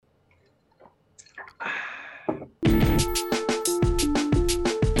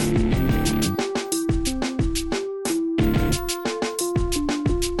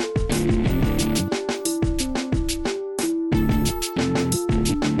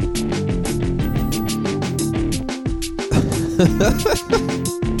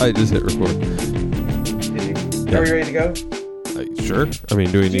I just hit record. Yeah. Are we ready to go? Sure. I mean,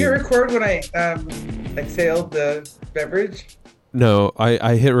 do we need... Did you record when I exhaled the beverage? No,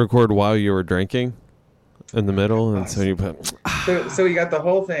 I hit record while you were drinking in the middle, and so you put... So you got the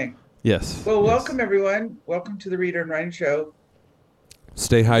whole thing? Yes. Well, welcome everyone. Welcome to the Rita and Ryan Show.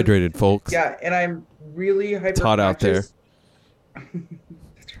 Stay hydrated, folks. Yeah, and I'm really hyper-conscious. It's hot out there.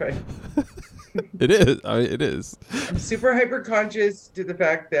 That's right. It is. I mean, it is. I'm super hyper-conscious to the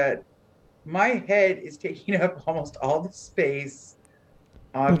fact that my head is taking up almost all the space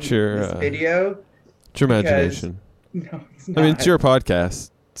on this video. It's your imagination. No, it's not. I mean, it's your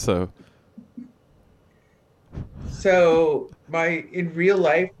podcast, so... So in real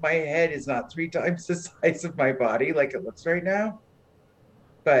life, my head is not 3 times the size of my body like it looks right now.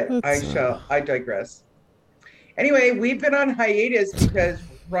 But I digress. Anyway, we've been on hiatus because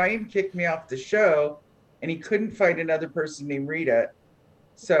Ryan kicked me off the show and he couldn't find another person named Rita.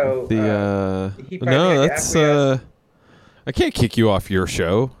 So he finally had to acquiesce. I can't kick you off your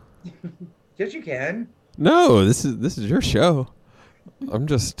show. Yes, you can. No, this is your show. I'm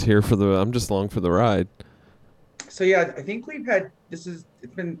just along for the ride. So yeah, I think it's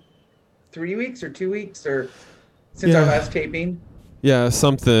been 3 weeks or 2 weeks or since our last taping. Yeah,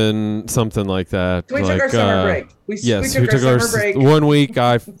 something like that. So we took our summer break. We took our summer break. 1 week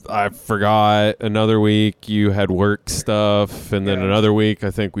I forgot. Another week you had work stuff, and then another week I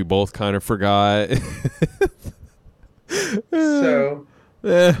think we both kind of forgot. So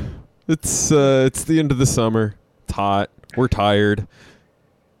it's the end of the summer. It's hot. We're tired.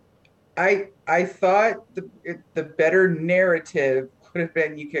 I thought the better narrative would have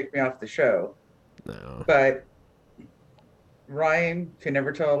been you kicked me off the show. No. But Ryan can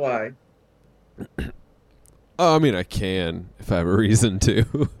never tell a lie. Oh, I mean, I can if I have a reason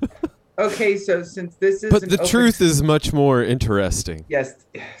to. Okay, so since this is... But the truth is much more interesting. Yes,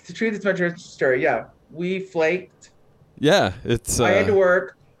 the truth is much more interesting story. Yeah, we flaked. Yeah, it's... I had to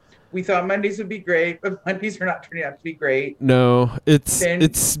work. We thought Mondays would be great, but Mondays are not turning out to be great. No,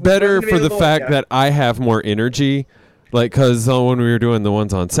 it's better for the fact that I have more energy. Like, because when we were doing the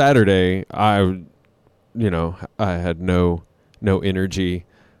ones on Saturday, I had no energy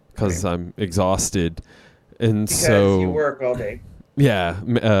because I'm exhausted. And because you work all day. Yeah,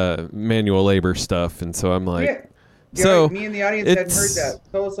 manual labor stuff. And so I'm like... Yeah, so me and the audience hadn't heard that.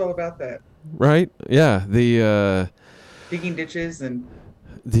 Tell us all about that. Right? Yeah, the... digging ditches and...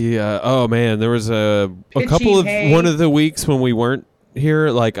 oh man, there was a couple of one of the weeks when we weren't here,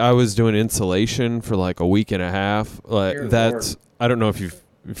 like I was doing insulation for like a week and a half. Like that's Lord. I don't know if you've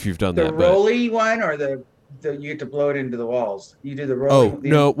done that. The rolly one or the you get to blow it into the walls. You do the rolling. Oh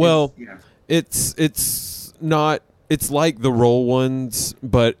no, well it's not. It's like the roll ones,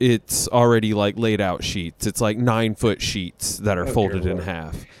 but it's already like laid out sheets. It's like 9-foot sheets that are folded in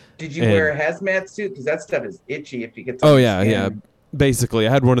half. Did you wear a hazmat suit? Because that stuff is itchy if you get. Oh yeah, yeah. Basically, I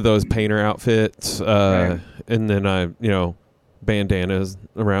had one of those painter outfits, and then I, bandanas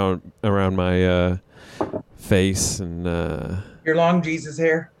around my face and your long Jesus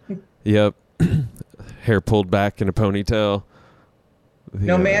hair. Yep, hair pulled back in a ponytail.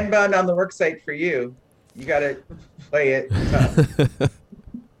 No man bun on the work site for you. You got to play it.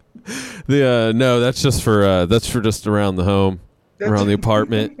 No, that's just for just around the home, around the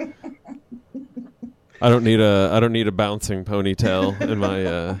apartment. I don't need a bouncing ponytail in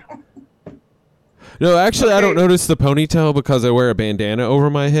my No, actually okay. I don't notice the ponytail because I wear a bandana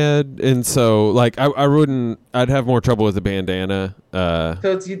over my head, and so like I'd have more trouble with a bandana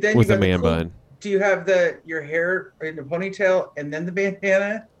with a man bun. Do you have your hair in the ponytail and then the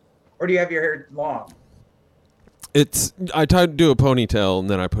bandana, or do you have your hair long? I try to do a ponytail and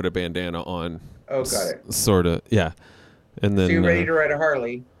then I put a bandana on. Oh, got it. Sort of, yeah. And then so you're ready to ride a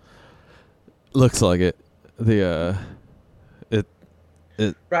Harley. Looks like it. Right.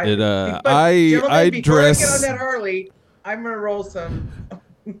 I before I get on that Harley, I'm gonna roll some.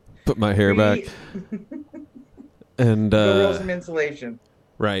 Put my hair back. And roll some insulation.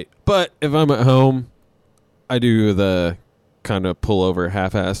 Right, but if I'm at home, I do the kind of pull over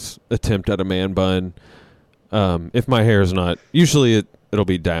half-ass attempt at a man bun. If my hair is not, usually it'll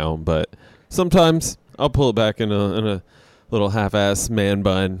be down, but sometimes I'll pull it back in a little half-ass man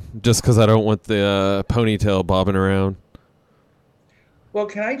bun just because I don't want the ponytail bobbing around. Well,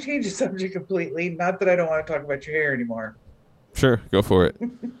 can I change the subject completely? Not that I don't want to talk about your hair anymore. Sure, go for it.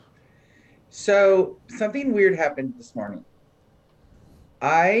 So, something weird happened this morning.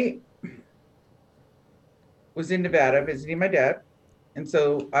 I was in Nevada visiting my dad, and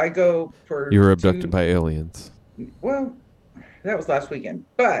so I go for... You were abducted by aliens. Well, that was last weekend.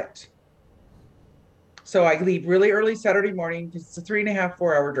 But So I leave really early Saturday morning because it's a 3.5,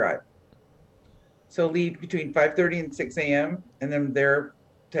 4 hour drive. So leave between 5:30 and 6 a.m. and then I'm there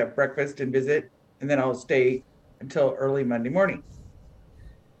to have breakfast and visit. And then I'll stay until early Monday morning.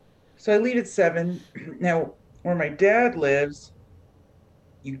 So I leave at 7. Now, where my dad lives,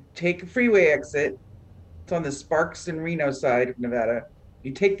 you take a freeway exit. It's on the Sparks and Reno side of Nevada.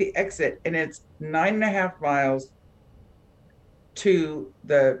 You take the exit and it's 9.5 miles to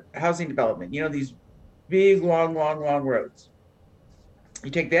the housing development. You know, these big, long roads.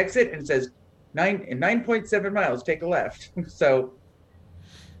 You take the exit and it says 9.7 miles, take a left. So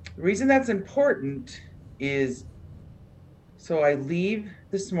the reason that's important is, so I leave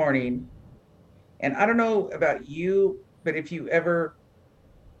this morning, and I don't know about you, but if you ever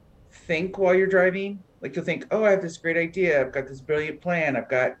think while you're driving, like you'll think, oh, I have this great idea. I've got this brilliant plan. I've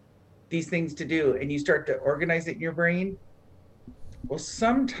got these things to do. And you start to organize it in your brain. Well,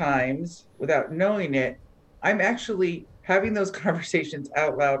 sometimes without knowing it, I'm actually having those conversations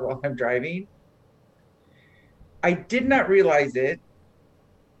out loud while I'm driving. I did not realize it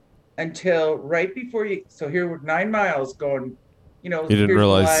until right before you. So here we're 9 miles going, you know. You didn't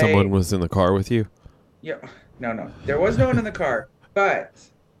realize someone was in the car with you? Yeah. No. There was no one in the car. But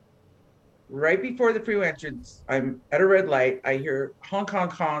right before the freeway entrance, I'm at a red light. I hear honk,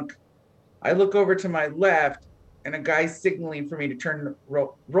 honk, honk. I look over to my left, and a guy's signaling for me to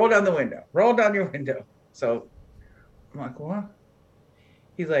roll down the window. Roll down your window. So I'm like, what?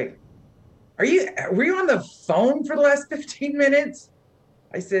 He's like, were you on the phone for the last 15 minutes?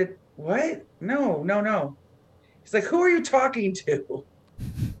 I said, what? No. He's like, who are you talking to?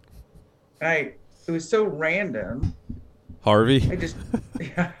 It was so random. Harvey?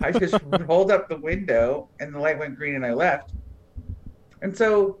 I just rolled up the window and the light went green and I left. And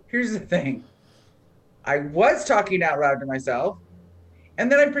so here's the thing. I was talking out loud to myself, and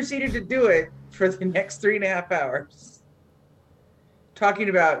then I proceeded to do it for the next 3.5 hours. Talking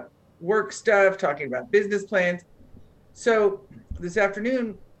about work stuff, talking about business plans. So this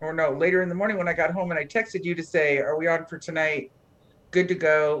afternoon, or no, later in the morning when I got home and I texted you to say, are we on for tonight? Good to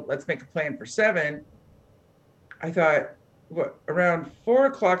go. Let's make a plan for 7. I thought, around 4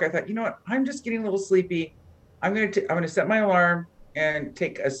 o'clock, I thought, you know what? I'm just getting a little sleepy. I'm going to set my alarm and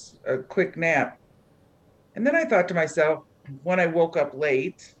take a quick nap. And then I thought to myself, when I woke up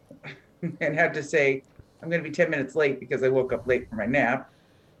late and had to say, I'm going to be 10 minutes late because I woke up late for my nap,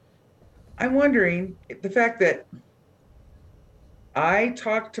 I'm wondering if the fact that I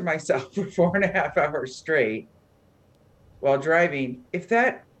talked to myself for 4.5 hours straight while driving, if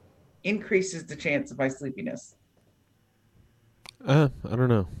that increases the chance of my sleepiness. I don't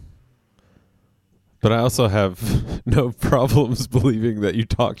know. But I also have no problems believing that you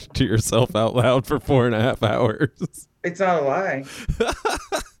talked to yourself out loud for 4.5 hours. It's not a lie.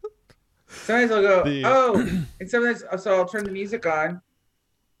 Sometimes I'll go, and sometimes, so I'll turn the music on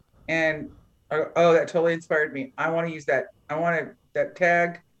and that totally inspired me. I want to use that. That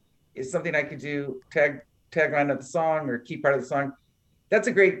tag is something I could do, tagline of the song or key part of the song. That's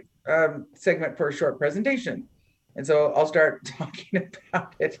a great segment for a short presentation. And so I'll start talking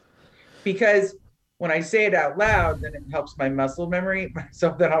about it because when I say it out loud, then it helps my muscle memory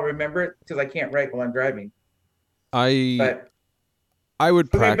so that I'll remember it because I can't write while I'm driving. I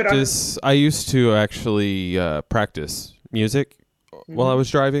would practice. I used to actually practice music while I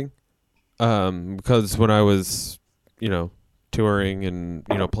was driving because when I was, touring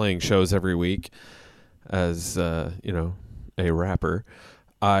and, playing shows every week as, a rapper,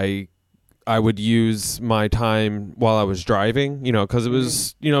 I would use my time while I was driving, because it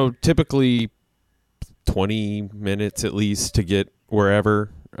was, typically 20 minutes at least to get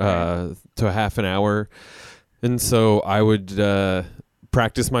wherever to a half an hour. And so I would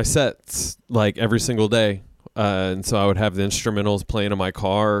practice my sets like every single day. And so I would have the instrumentals playing in my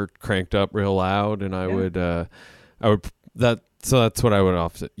car cranked up real loud. And so that's what I would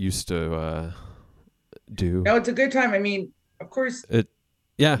often used to do. No, it's a good time. I mean, of course,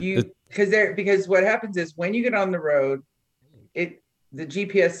 because what happens is when you get on the road, the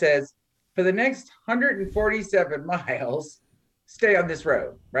GPS says for the next 147 miles, stay on this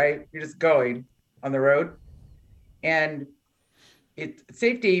road, right? You're just going on the road. And it's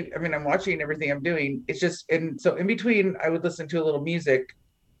safety. I mean, I'm watching everything I'm doing. It's just, and so in between, I would listen to a little music.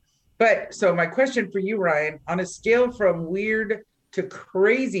 But so my question for you, Ryan, on a scale from weird to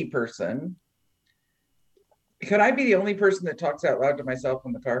crazy person, could I be the only person that talks out loud to myself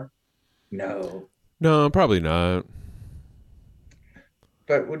in the car? No, probably not.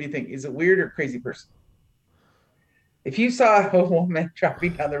 But what do you think? Is it weird or crazy person? If you saw a woman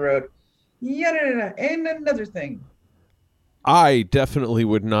driving down the road, and another thing. I definitely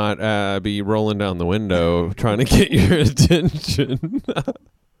would not be rolling down the window trying to get your attention.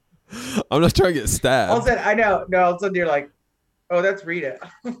 I'm not trying to get stabbed. All of a sudden, I know. No, all of a sudden you're like, oh, that's Rita.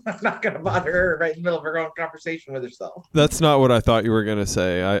 I'm not going to bother her right in the middle of her own conversation with herself. That's not what I thought you were going to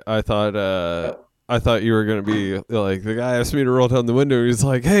say. I thought I thought you were going to be like, the guy asked me to roll down the window. He's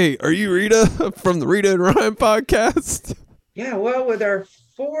like, hey, are you Rita from the Rita and Ryan Podcast? Yeah, well, with our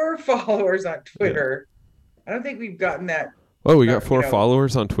 4 followers on Twitter, I don't think we've gotten that. Oh, we got 4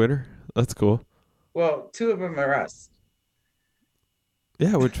 followers on Twitter? That's cool. Well, 2 of them are us.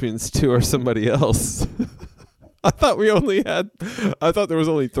 Yeah, which means 2 are somebody else. I thought there was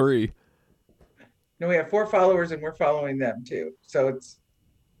only 3. No, we have 4 followers and we're following them too. So it's,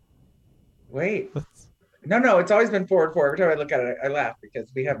 wait. No, it's always been 4 and 4. Every time I look at it, I laugh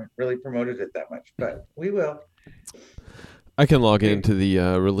because we haven't really promoted it that much, but we will. I can log into the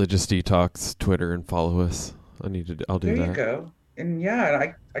Religious Detox Twitter and follow us. I'll do that. There you go. And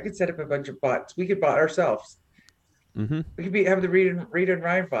yeah, I could set up a bunch of bots. We could bot ourselves. Mm-hmm. We could have the Rita and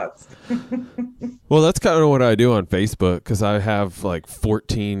Ryan bots. Well, that's kind of what I do on Facebook because I have like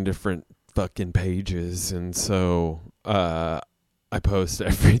 14 different fucking pages, and so I post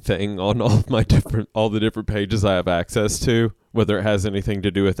everything on all the different pages I have access to, whether it has anything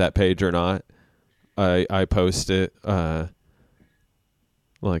to do with that page or not. I post it.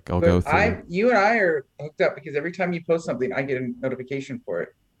 Like I'll go through. You and I are hooked up because every time you post something, I get a notification for it.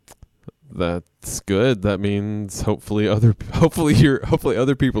 That's good. That means hopefully other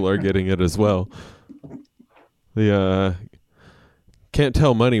people are getting it as well. The can't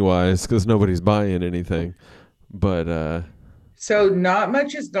tell money wise because nobody's buying anything, but so not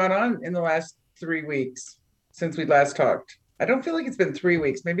much has gone on in the last 3 weeks since we last talked. I don't feel like it's been 3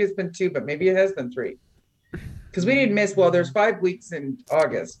 weeks. Maybe it's been 2, but maybe it has been 3. Because we didn't miss. Well, there's 5 weeks in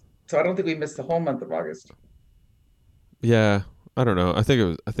August, so I don't think we missed the whole month of August. Yeah. I don't know. I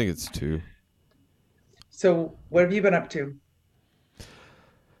think it's 2. So what have you been up to?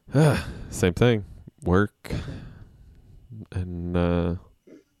 Same thing. Work and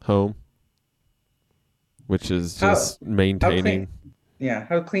home, which is just maintaining.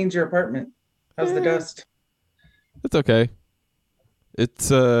 How clean's your apartment? How's the dust? It's okay.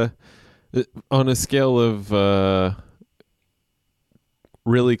 It's on a scale of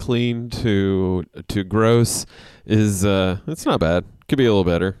really clean to gross is it's not bad. Could be a little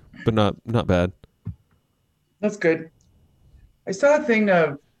better, but not bad. That's good. I saw a thing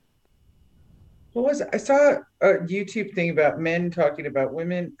of what was it? I saw a YouTube thing about men talking about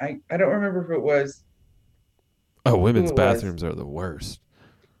women. I don't remember who it was. Oh, women's bathrooms are the worst.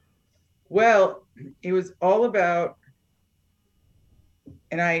 Well, it was all about,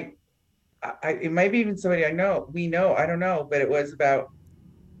 and I it might be even somebody I know. I don't know, but it was about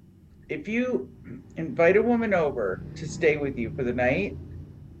if you invite a woman over to stay with you for the night,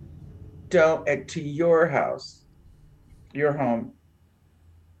 to your house, your home,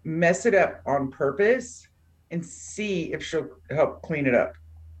 mess it up on purpose and see if she'll help clean it up.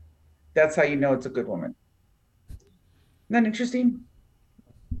 That's how you know it's a good woman. Isn't that interesting?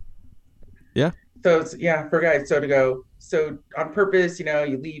 Yeah. So for guys, so on purpose,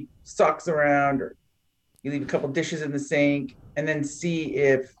 you leave socks around or you leave a couple dishes in the sink and then see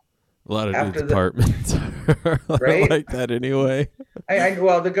if a lot of these apartments are right? like that anyway.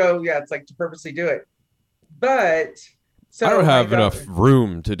 It's like to purposely do it. But so I don't have enough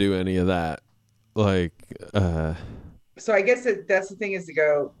room to do any of that. Like so I guess that's the thing is to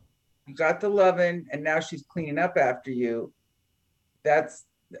go, you got the loving and now she's cleaning up after you. That's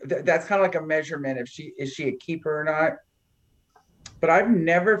kind of like a measurement if is she a keeper or not. But I've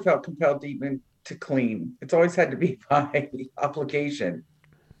never felt compelled to even to clean. It's always had to be by obligation.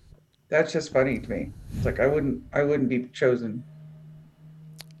 That's just funny to me. It's like I wouldn't be chosen.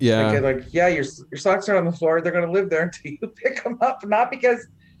 Yeah. Your socks are on the floor. They're going to live there until you pick them up. Not because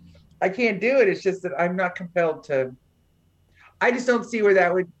I can't do it. It's just that I'm not compelled to. I just don't see where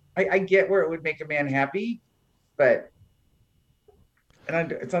that would. I get where it would make a man happy, but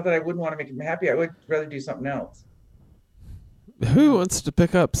it's not that I wouldn't want to make him happy. I would rather do something else. Who wants to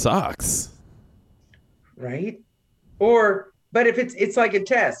pick up socks? Right? But if it's like a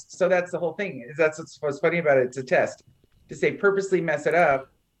test. So that's the whole thing. That's what's funny about it. It's a test. To say purposely mess it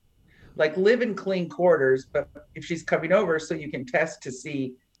up, like live in clean quarters, but if she's coming over, so you can test to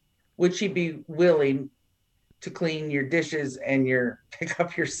see would she be willing to clean your dishes and pick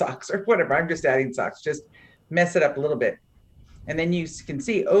up your socks or whatever. I'm just adding socks, just mess it up a little bit. And then you can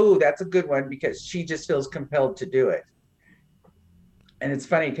see, oh, that's a good one because she just feels compelled to do it. And it's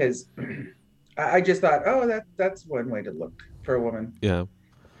funny because I just thought, oh, that's one way to look for a woman. Yeah.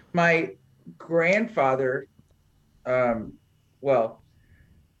 My grandfather well,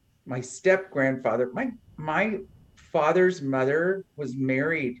 my step grandfather, my father's mother was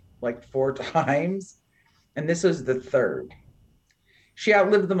married like 4 times, and this was the third. She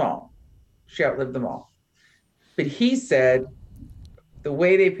outlived them all. She outlived them all. But he said the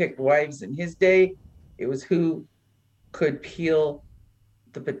way they picked wives in his day, it was who could peel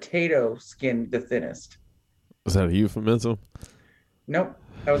the potato skin the thinnest. Was that a euphemism? Nope,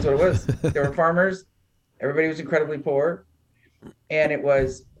 that was what it was. There were farmers. Everybody was incredibly poor, and it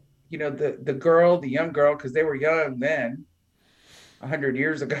was, the young girl, because they were young then, 100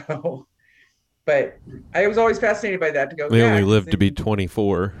 years ago. But I was always fascinated by that. To go, They only lived to be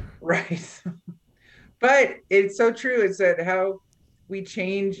 24. Right. But it's so true. It's that how we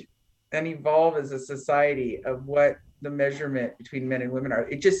change and evolve as a society of what the measurement between men and women are.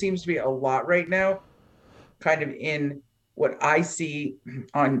 It just seems to be a lot right now, kind of in what I see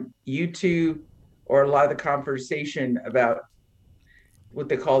on YouTube, or a lot of the conversation about what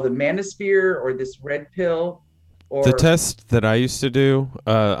they call the manosphere, or this red pill. Or the test that I used to do,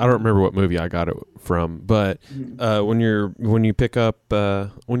 I don't remember what movie I got it from, but when you pick up a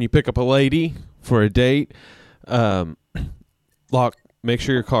lady for a date, make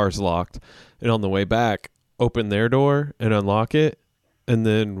sure your car's locked, and on the way back, open their door and unlock it, and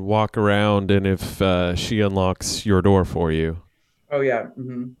then walk around, and if she unlocks your door for you. Oh yeah,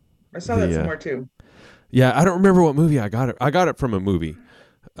 I saw that somewhere too. Yeah, I don't remember what movie I got it. I got it from a movie.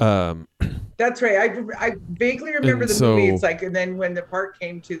 That's right. I vaguely remember the movie. It's like, and then when the part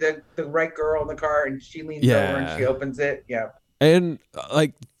came to the right girl in the car, and she leans over and she opens it. Yeah. And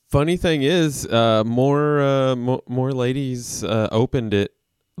like, funny thing is, more ladies opened it,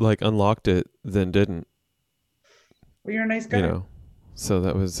 like unlocked it, than didn't. Well, you're a nice guy. So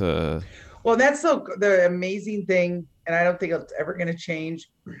that was. Well, that's the amazing thing, and I don't think it's ever going to change.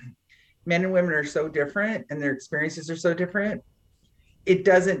 Men and women are so different, and their experiences are so different. It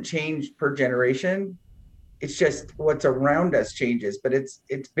doesn't change per generation. It's just what's around us changes, but it's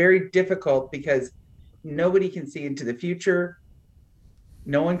very difficult because nobody can see into the future.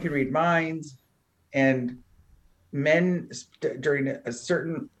 No one can read minds, and men during a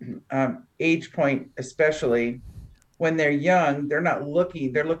certain age point, especially when they're young, they're not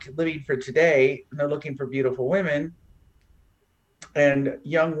looking. They're living for today, and they're looking for beautiful women. And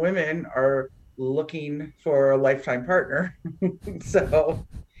young women are looking for a lifetime partner. So,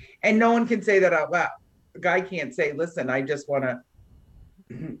 and no one can say that out loud. A guy can't say, listen, I just want to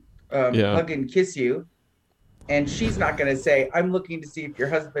hug and kiss you. And she's not going to say, I'm looking to see if you're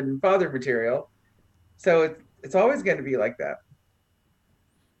husband and father material. So it's always going to be like that.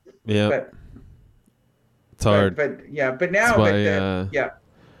 Yeah. But it's hard. But now, why, yeah.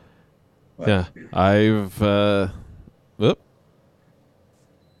 Yeah. I've,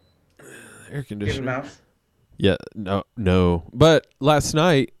 air conditioner. Yeah, no. But last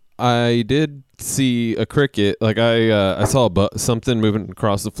night I did see a cricket. Like I saw something moving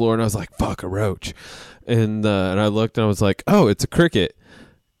across the floor, and I was like, "Fuck, a roach!" And I looked, and I was like, "Oh, it's a cricket."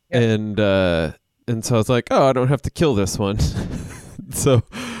 Yeah. And so I was like, "Oh, I don't have to kill this one." So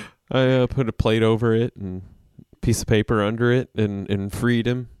I put a plate over it and a piece of paper under it, and freed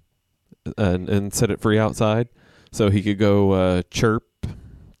him, and set it free outside, so he could go chirp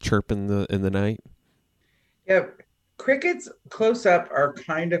in the night. Yeah, crickets close up are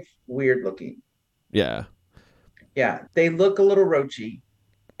kind of weird looking. Yeah, they look a little roachy,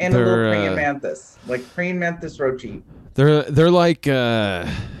 and a little praying mantis, roachy. They're like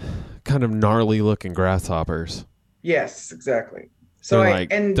kind of gnarly looking grasshoppers. Yes, exactly. So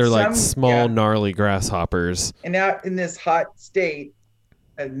they're like small gnarly grasshoppers. And out in this hot state,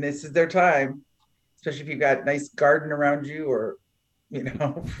 and this is their time, especially if you've got a nice garden around you, or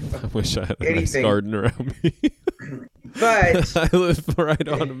I wish I had a nice garden around me. But I live right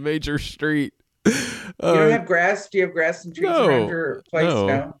on a major street. You don't have grass? Do you have grass and trees around your place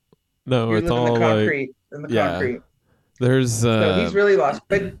now? No, it's all concrete. Concrete. There's so he's really lost.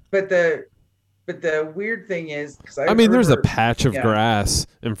 But the weird thing is, because there's a patch of grass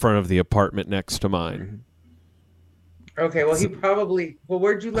in front of the apartment next to mine. Okay, well, he probably. Well,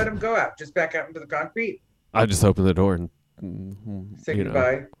 where'd you let him go out? Just back out into the concrete? I just opened the door and say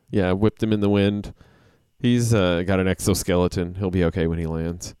goodbye. Yeah, whipped him in the wind. He's got an exoskeleton. He'll be okay when he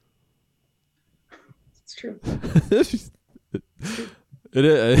lands. It's true. It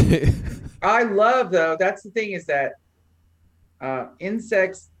is. I love, though. That's the thing, is that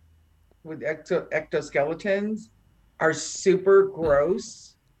insects with exoskeletons are super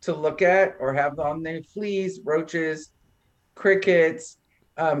gross to look at, or have on their fleas, roaches, crickets,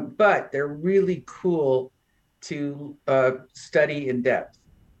 but they're really cool to study in depth.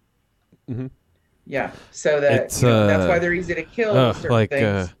 Mm-hmm. Yeah. So that It's that's why they're easy to kill with certain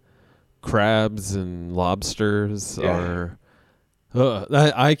things. Crabs and lobsters Yeah. are.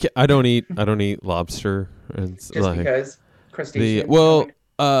 I don't eat lobster. It's Just like because the crustaceans. well.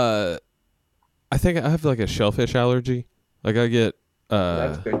 I think I have like a shellfish allergy. Like I get. Well,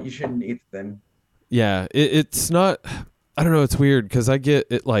 that's good. You shouldn't eat them. Yeah, it's not. I don't know. It's weird because I get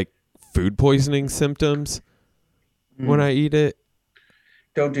it like food poisoning symptoms when I eat it.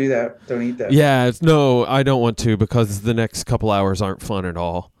 Don't do that. Don't eat that. Yeah, no, I don't want to because the next couple hours aren't fun at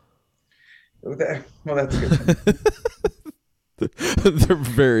all. Well, that's good. They're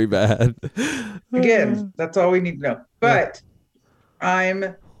very bad. Again, that's all we need to know. But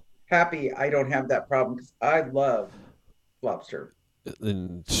I'm happy I don't have that problem because I love lobster.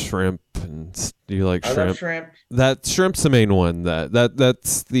 And shrimp, and do you like shrimp? I love shrimp. That shrimp's the main one.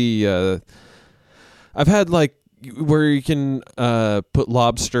 That's the. I've had like where you can put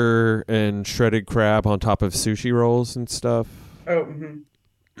lobster and shredded crab on top of sushi rolls and stuff. Oh,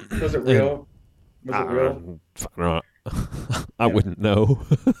 was it real? Was it real? I wouldn't know.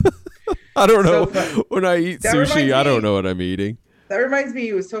 I don't know. When I eat sushi, I don't know what I'm eating. That reminds me,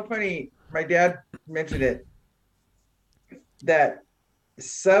 it was so funny. My dad mentioned it, that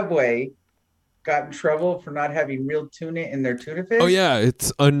Subway got in trouble for not having real tuna in their tuna fish. Oh, yeah.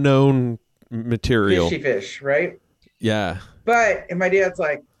 It's unknown material. Fishy fish, right? Yeah. And my dad's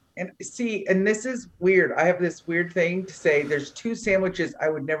like, and this is weird. I have this weird thing to say. There's two sandwiches I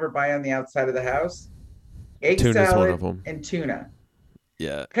would never buy on the outside of the house. Egg Tuna's salad one of them. And tuna.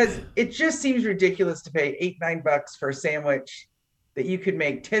 Yeah. Because it just seems ridiculous to pay $8-9 for a sandwich that you could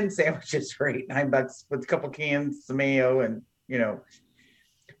make 10 sandwiches for $8-9 with a couple cans of mayo and,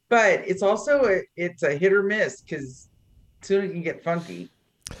 but it's also it's a hit or miss because tuna can get funky.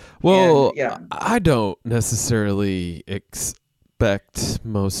 Well, I don't necessarily expect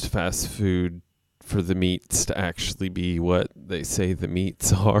most fast food for the meats to actually be what they say the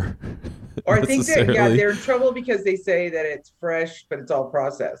meats are. Or I think that, they're in trouble because they say that it's fresh, but it's all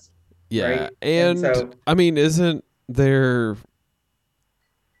processed. Yeah. Right? And so, I mean, isn't there,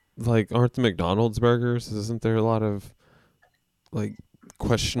 like, aren't the McDonald's burgers? Isn't there a lot of, like,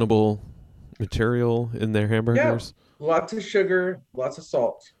 questionable material in their hamburgers? Yeah. Lots of sugar, lots of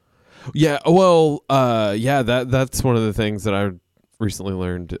salt. Yeah. Well, that's one of the things that I recently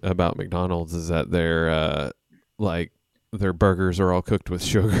learned about McDonald's is that their burgers are all cooked with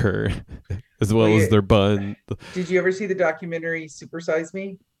sugar as well as their bun. Did you ever see the documentary Super Size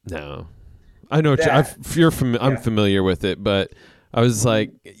Me? No. I know I'm familiar with it, but I was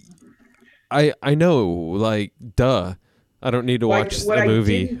like I know, like, duh. I don't need to watch a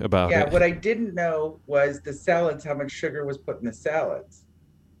movie about it. Yeah, what I didn't know was the salads, how much sugar was put in the salads.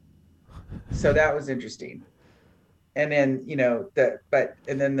 So that was interesting. And then,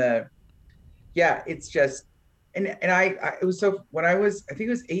 it's just, it was so, when I think it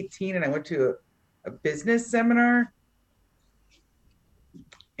was 18 and I went to a business seminar,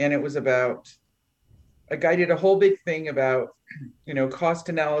 and it was about, a guy did a whole big thing about, cost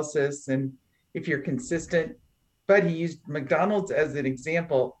analysis and if you're consistent, but he used McDonald's as an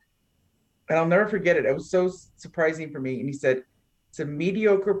example, and I'll never forget it. It was so surprising for me. And he said, it's a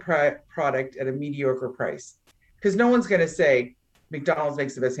mediocre product at a mediocre price. Because no one's going to say McDonald's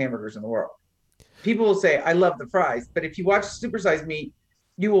makes the best hamburgers in the world. People will say, I love the fries. But if you watch Super Size Me,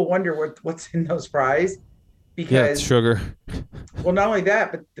 you will wonder what's in those fries. Because it's sugar. Well, not only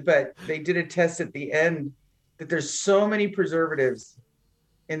that, but they did a test at the end that there's so many preservatives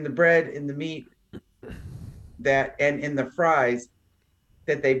in the bread, in the meat, and in the fries,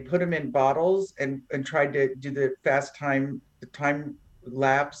 that they put them in bottles and tried to do the time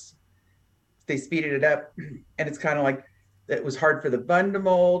lapse. They speeded it up, and it's kind of like it was hard for the bun to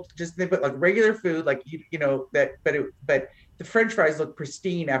mold. Just they put like regular food, like but the French fries look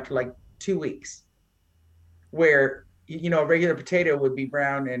pristine after like 2 weeks, where a regular potato would be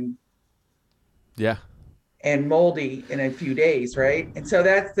brown and moldy in a few days, right? And so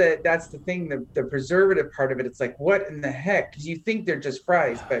that's the thing, the preservative part of it. It's like, what in the heck? Because you think they're just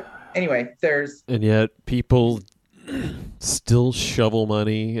fries, but anyway, and yet people still shovel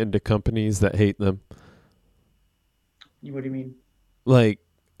money into companies that hate them. What do you mean? Like,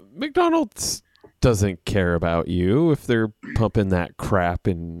 McDonald's doesn't care about you if they're pumping that crap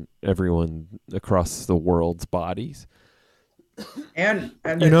in everyone across the world's bodies. And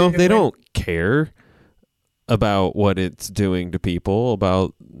they don't care about what it's doing to people,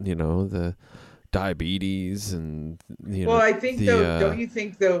 about the diabetes and I think don't you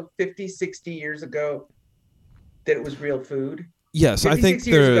think though 50, 60 years ago that it was real food? Yes, I think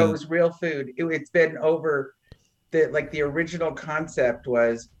 60 years ago it was real food. It's been over the original concept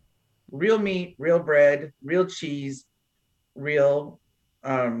was real meat, real bread, real cheese, real,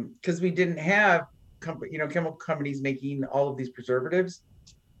 because we didn't have chemical companies making all of these preservatives.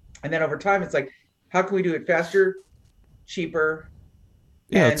 And then over time, it's like, how can we do it faster, cheaper,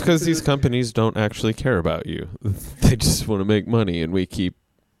 Yeah, it's and because these food? companies don't actually care about you. They just want to make money, and we keep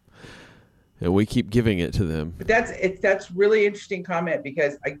giving it to them. But that's really interesting comment,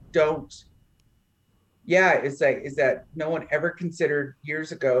 because I don't. Yeah, it's like, is that no one ever considered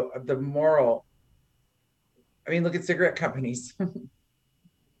years ago of the moral? I mean, look at cigarette companies.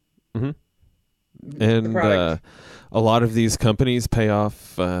 Hmm. The And product. a lot of these companies pay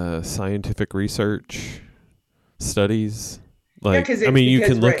off scientific research studies. Yeah, Like, because I it's mean, you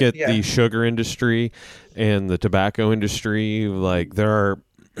because can look right, at the yeah, sugar industry and the tobacco industry. Like, there are,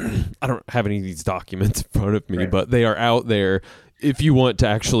 I don't have any of these documents in front of me, right. but they are out there. If you want to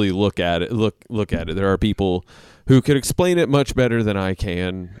actually look at it, look at it. There are people who could explain it much better than I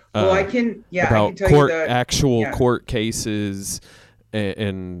can Well, I can about tell you that, actual yeah. court cases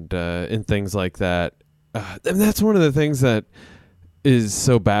and things like that. And that's one of the things that is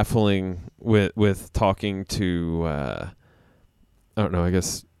so baffling with talking to I don't know, I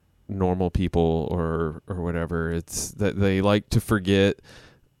guess normal people or whatever. It's that they like to forget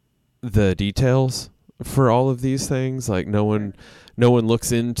the details for all of these things. Like no one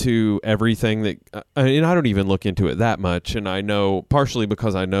looks into everything that and I don't even look into it that much, and I know partially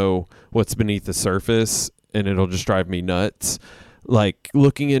because I know what's beneath the surface, and it'll just drive me nuts. Like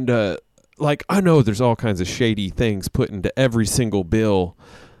looking into, like, I know there's all kinds of shady things put into every single bill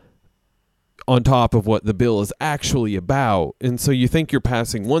on top of what the bill is actually about. And so you think you're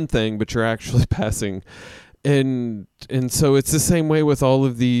passing one thing, but you're actually passing, and so it's the same way with all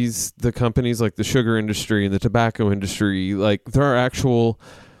of the companies like the sugar industry and the tobacco industry. Like, there are actual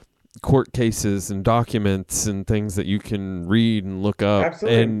court cases and documents and things that you can read and look up,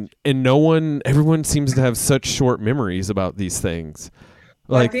 Absolutely. and everyone seems to have such short memories about these things.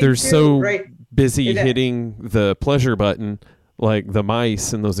 Well, I Like, they're think too, so right? busy And that, hitting the pleasure button, like the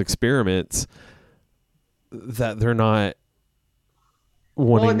mice in those experiments, that they're not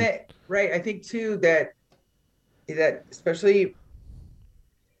well, and wanting. that, right? I think too that especially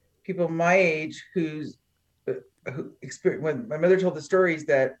people my age who experience, when my mother told the stories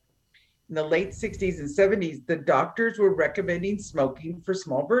that in the late 60s and 70s, the doctors were recommending smoking for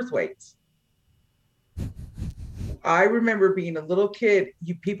small birth weights. I remember being a little kid,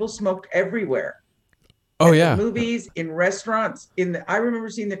 you people smoked everywhere. Oh At the yeah, movies, in restaurants, I remember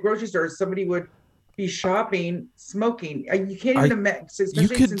seeing the grocery store, somebody would be shopping, smoking. You can't even I imagine, you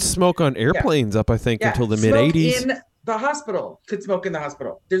especially could since, smoke on yeah, airplanes up, I think, yeah, until the mid smoke '80s. in the hospital, could smoke in the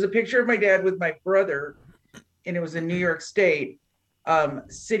hospital. There's a picture of my dad with my brother, and it was in New York State,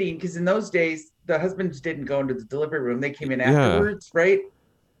 sitting, because in those days, the husbands didn't go into the delivery room. They came in Yeah, afterwards, right?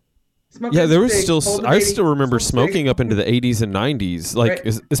 Smoking yeah. a There was cig, still. hold the I still baby, remember smoke a cig, smoking up into the '80s and '90s, like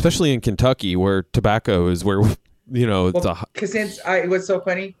right? especially in Kentucky, where tobacco is where it's Well, a. because it was so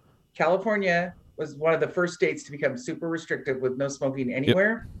funny. California was one of the first states to become super restrictive with no smoking Yep.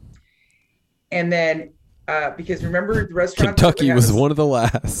 anywhere. And then, because remember the restaurants that would Kentucky have was us, one of the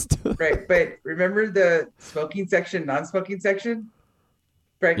last. right? But remember the smoking section, non-smoking section,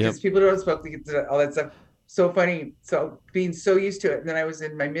 right? Yep. Because people don't smoke, they get all that stuff. So funny. So being so used to it. And then I was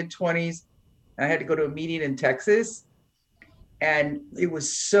in my mid-20s and I had to go to a meeting in Texas. And it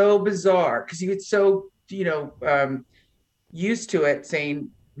was so bizarre because you get so, used to it, saying,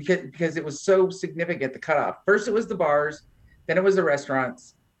 because it was so significant, the cutoff. First it was the bars, then it was the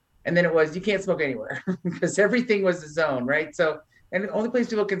restaurants, and then it was, you can't smoke anywhere because everything was a zone, right? So, and the only place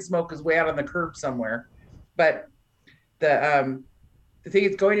people can smoke is way out on the curb somewhere. But the thing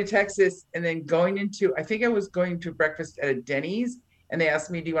is, going to Texas and then going into, I think I was going to breakfast at a Denny's, and they asked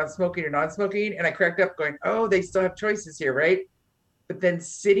me, do you want smoking or non-smoking? And I cracked up going, oh, they still have choices here, right? But then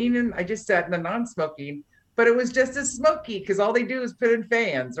I just sat in the non-smoking, but it was just as smoky because all they do is put in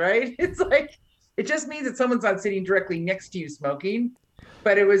fans, right? It's like, it just means that someone's not sitting directly next to you smoking.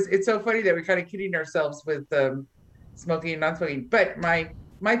 But it's so funny that we're kind of kidding ourselves with smoking and non-smoking. But my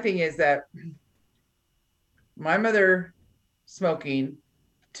thing is that my mother smoking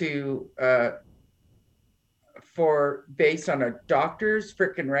to for based on a doctor's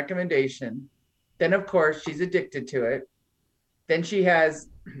freaking recommendation. Then of course she's addicted to it. Then she has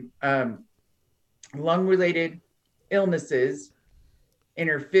um, lung related illnesses in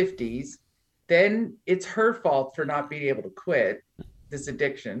her 50s. Then it's her fault for not being able to quit this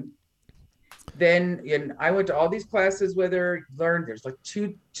addiction. Then I went to all these classes with her, learned there's like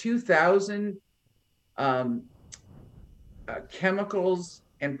 2,000 um, chemicals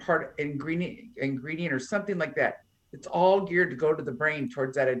and part ingredient or something like that it's all geared to go to the brain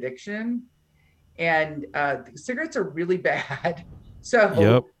towards that addiction. And cigarettes are really bad. So,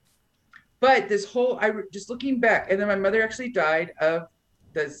 Yep. but this whole, just looking back, and then my mother actually died of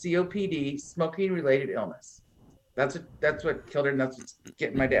the COPD, smoking related illness. That's what killed her, and that's what's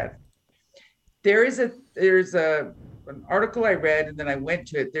getting my dad. There's an article I read, and then I went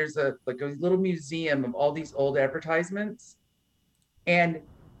to it. There's a little museum of all these old advertisements, and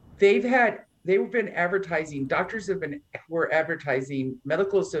they've been advertising. Doctors were advertising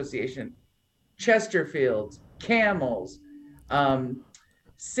Medical Association, Chesterfields, Camels,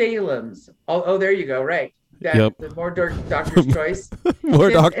 Salem's. Oh, there you go. Right. Yep. The more doctor's choice. More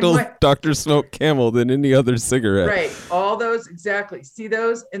doctors smoke Camel than any other cigarette. Right. All those, exactly. See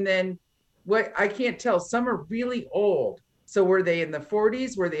those? And then what, I can't tell. Some are really old. So were they in the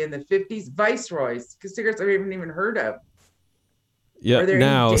 40s? Were they in the 50s? Viceroys, because cigarettes I haven't even heard of. Yeah.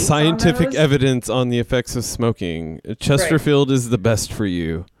 Now, scientific evidence on the effects of smoking. Chesterfield is the best for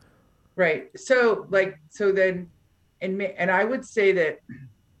you. Right. So then, and I would say that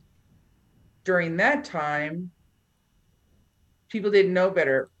during that time, people didn't know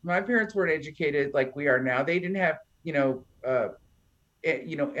better. My parents weren't educated like we are now. They didn't have,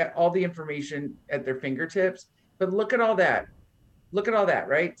 all the information at their fingertips. But look at all that.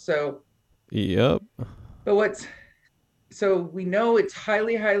 Right? So. Yep. But so we know it's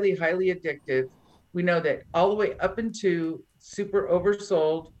highly, highly, highly addictive. We know that all the way up into super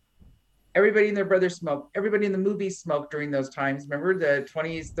oversold. Everybody and their brother smoked. Everybody in the movies smoked during those times. Remember the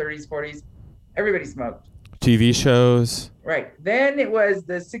 20s, 30s, 40s? Everybody smoked. TV shows. Right. Then it was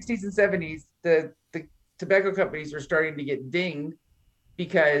the 60s and 70s. The tobacco companies were starting to get dinged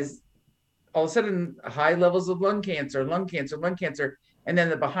because all of a sudden high levels of lung cancer. And then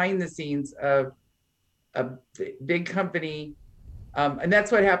the behind the scenes of a big company. And that's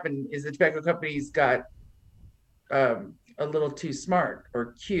what happened is the tobacco companies got a little too smart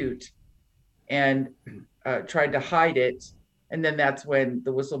or cute and tried to hide it. And then that's when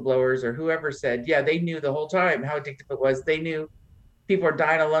the whistleblowers or whoever said, yeah, they knew the whole time how addictive it was. They knew people are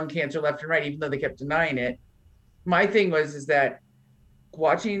dying of lung cancer left and right, even though they kept denying it. My thing is that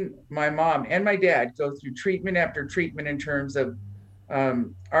watching my mom and my dad go through treatment after treatment in terms of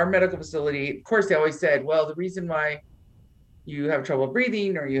our medical facility. Of course, they always said, well, the reason why you have trouble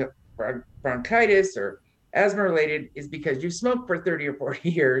breathing or you have bronchitis or asthma related is because you smoked for 30 or 40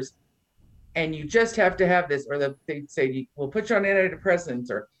 years. And you just have to have this, or they'd say, we'll put you on antidepressants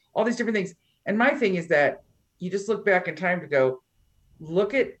or all these different things. And my thing is that you just look back in time to go,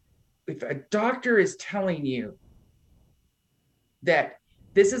 look at, if a doctor is telling you that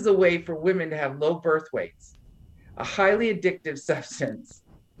this is a way for women to have low birth weights, a highly addictive substance.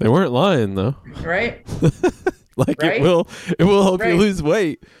 They weren't lying though. Right? Right? It will help you lose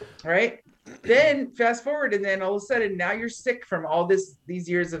weight. Right? Then fast forward, and then all of a sudden now you're sick from all these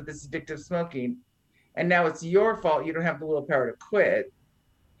years of this addictive smoking, and now it's your fault. You don't have the willpower to quit,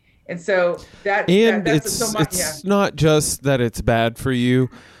 and so it's not just that it's bad for you;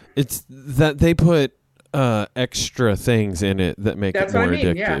 it's that they put extra things in it that make it more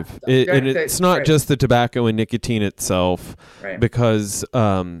addictive. Yeah. And it's not just the tobacco and nicotine itself, because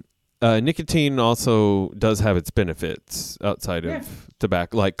nicotine also does have its benefits outside of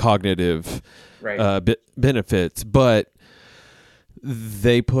tobacco, like cognitive benefits, but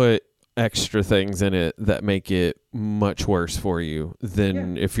they put extra things in it that make it much worse for you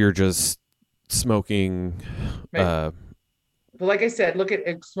than if you're just smoking. But like I said, look at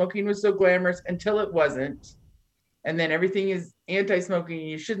smoking was so glamorous until it wasn't. And then everything is anti-smoking.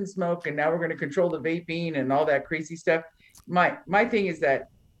 You shouldn't smoke. And now we're going to control the vaping and all that crazy stuff. My thing is that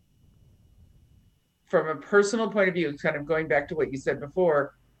from a personal point of view, kind of going back to what you said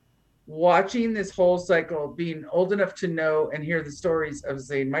before, watching this whole cycle, being old enough to know and hear the stories of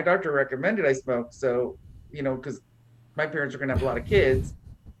saying, my doctor recommended I smoke. So, because my parents are going to have a lot of kids.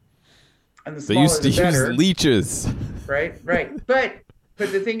 And the smaller, they used to the better. Use leeches. Right. But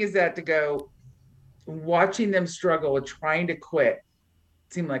the thing is that to go watching them struggle with trying to quit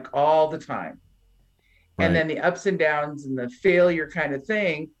seemed like all the time. Right. And then the ups and downs and the failure kind of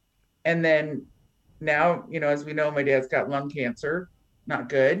thing. And then now, as we know, my dad's got lung cancer. Not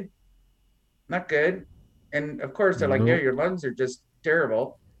good. And of course, they're like, yeah, your lungs are just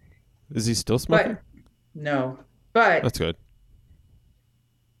terrible. Is he still smoking? No. But that's good.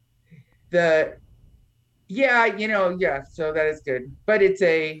 So that is good. But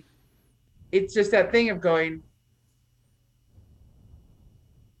it's just that thing of going,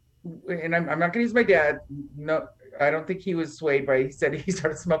 and I'm not going to use my dad. No, I don't think he was swayed by, he said he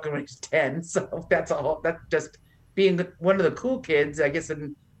started smoking when he was 10. So that's all. That's just being one of the cool kids, I guess,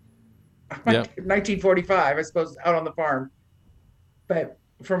 in Yeah. 1945, I suppose, out on the farm. But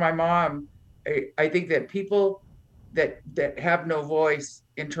for my mom, I think that people that have no voice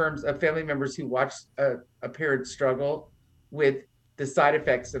in terms of family members who watch a parent struggle with the side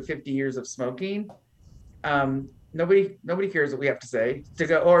effects of 50 years of smoking, nobody cares what we have to say to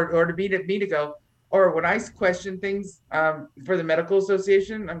go, or to me to go, or when I question things for the medical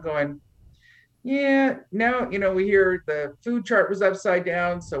association, I'm going, yeah, now, we hear the food chart was upside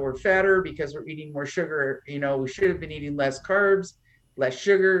down, so we're fatter because we're eating more sugar. We should have been eating less carbs, less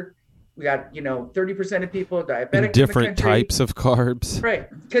sugar. We got, 30% of people diabetic And in the different country. types of carbs.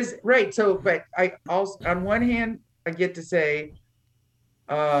 Right. So, but I also, on one hand, I get to say,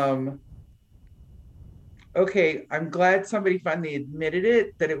 okay, I'm glad somebody finally admitted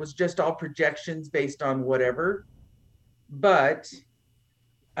it, that it was just all projections based on whatever. But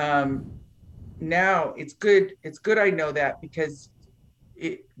now it's good I know that, because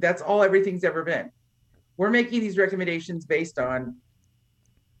that's all everything's ever been. We're making these recommendations based on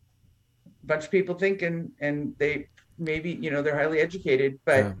a bunch of people thinking, and they maybe they're highly educated,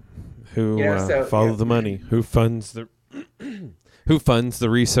 but who follow the money, who funds the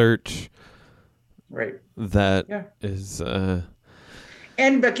research, right? That is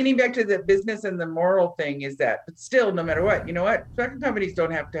but getting back to the business and the moral thing is that, but still, no matter what, tobacco companies don't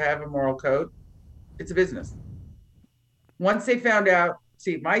have to have a moral code. It's a business. Once they found out,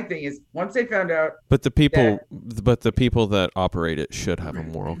 my thing is, once they found out, but the people that operate it should have a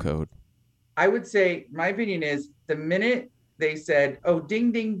moral code. I would say, my opinion is, the minute they said, oh,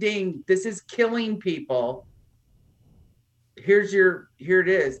 ding, ding, ding, this is killing people, here it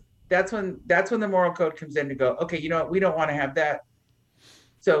is. That's when the moral code comes in to go, okay, you know what, we don't want to have that.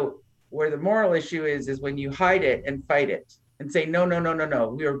 So where the moral issue is when you hide it and fight it and say, no,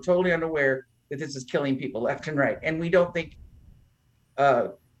 we are totally unaware that this is killing people left and right. And we don't think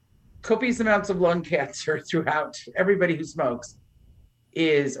copious amounts of lung cancer throughout everybody who smokes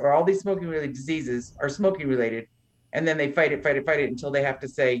or all these smoking related diseases are smoking related. And then they fight it until they have to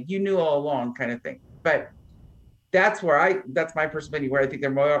say, you knew all along, kind of thing. But that's my perspective, where I think their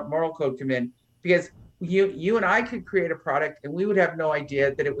moral code come in, because you and I could create a product and we would have no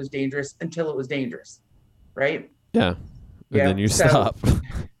idea that it was dangerous until it was dangerous. Right. Yeah. And then you stop.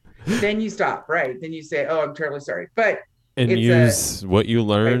 Then you stop. Right. Then you say, oh, I'm terribly sorry. And use what you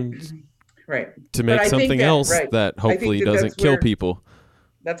learned right. to make something else that hopefully doesn't kill people.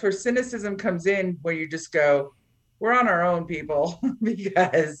 That's where cynicism comes in, where you just go, we're on our own, people,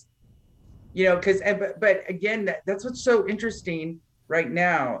 because, but again, that's what's so interesting right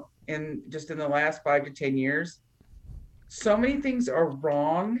now, in the last 5 to 10 years. So many things are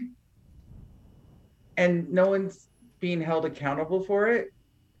wrong and no one's being held accountable for it.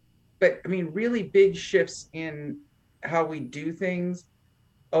 But I mean, really big shifts in how we do things.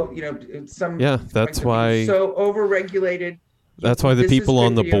 That's why so overregulated. That's why the people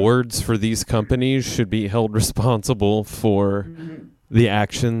on the boards for these companies should be held responsible for the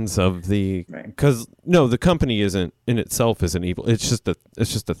actions of because the company isn't in itself isn't evil. It's just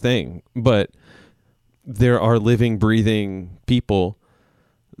a thing. But there are living, breathing people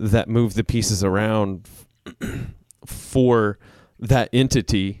that move the pieces around for that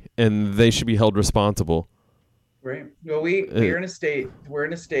entity, and they should be held responsible. Right. Well, we're in a state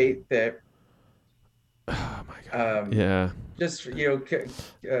that. Oh my God. Yeah. Just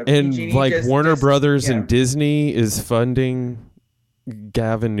and Warner Brothers and Disney is funding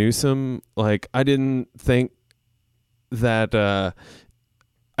Gavin Newsom. Like, I didn't think that.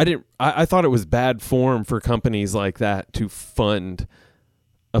 I thought it was bad form for companies like that to fund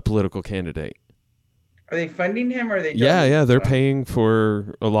a political candidate. Are they funding him, or are they? Yeah, they're paying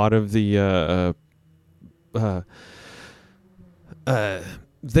for a lot of the.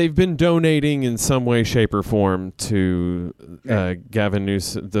 They've been donating in some way, shape, or form to Gavin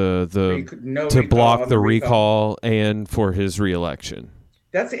Newsom to block the recall and for his reelection.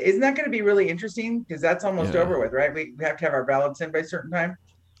 Isn't that going to be really interesting? Because that's almost over with, right? We have to have our ballots in by a certain time.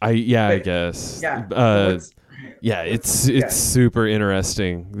 I guess. Yeah. It's super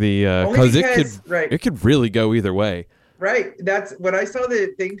interesting. Because it could really go either way. Right. That's when I saw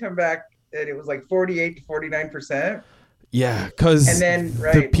the thing come back, and it was like 48 to 49%. Yeah, because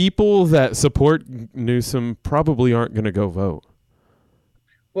the people that support Newsom probably aren't going to go vote.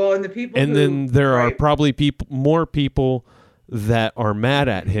 Well, and the people, then there are probably more people that are mad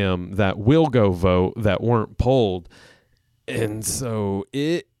at him that will go vote that weren't polled, and so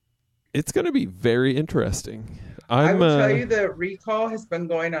it's going to be very interesting. I will tell you, the recall has been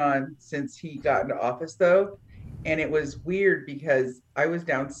going on since he got into office, though, and it was weird because I was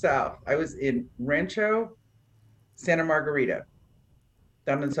down south. I was in Rancho Santa Margarita,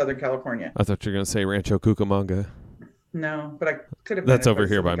 down in Southern California. I thought you were going to say Rancho Cucamonga. No, but I could have. That's over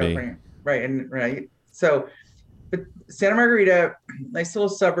here by California. me. Right, and right. So, but Santa Margarita, nice little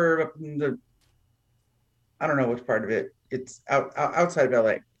suburb up in the. I don't know which part of it. It's outside of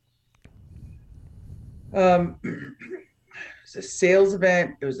LA. It's a sales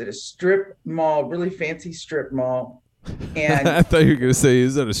event. It was at a strip mall, really fancy strip mall. And I thought you were going to say,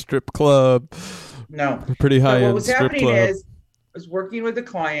 is that a strip club? No. Pretty high-end what was strip happening club. is I was working with a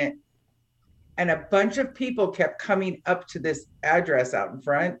client, and a bunch of people kept coming up to this address out in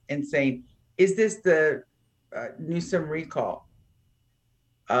front and saying, is this the Newsom recall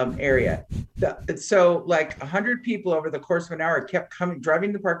area? So like 100 people over the course of an hour kept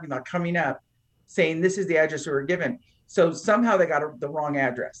driving the parking lot, coming up, saying this is the address we were given. So somehow they got the wrong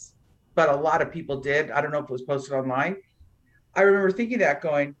address, but a lot of people did. I don't know if it was posted online. I remember thinking that,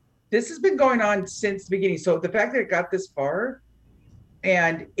 going, this has been going on since the beginning. So the fact that it got this far,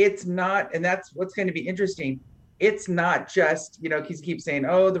 and it's not, and that's what's going to be interesting. It's not just, he keeps saying,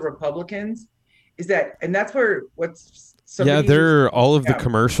 oh, the Republicans, is that, and that's where they're all of the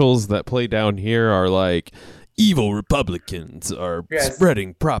commercials that play down here are like, evil Republicans are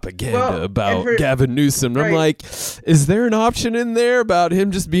spreading propaganda about Gavin Newsom. Right. I'm like, is there an option in there about him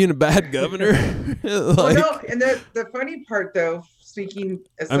just being a bad governor? Well, no, and the funny part, though, speaking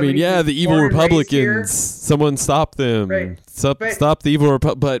as the evil Republicans, someone stop them. Right. Stop the evil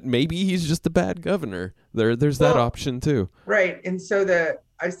but maybe he's just a bad governor. There's that option, too. Right, and so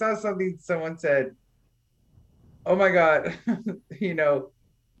I saw something someone said, oh, my God,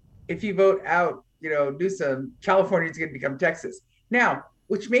 if you vote out, Newsom, California is going to become Texas. Now,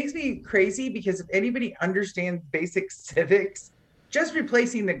 which makes me crazy, because if anybody understands basic civics, just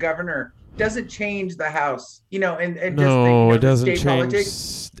replacing the governor doesn't change the House, and it doesn't change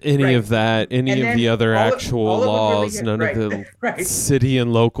politics. Any of that, any of the other actual laws, none of the city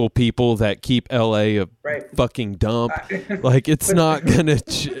and local people that keep LA a fucking dump. Like, it's not going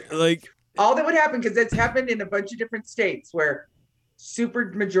to, all that would happen, because it's happened in a bunch of different states where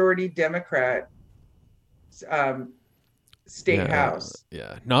super majority Democrat state house.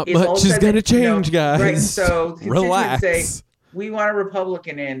 Yeah, not much is going to change, guys. Right, so relax. Say, we want a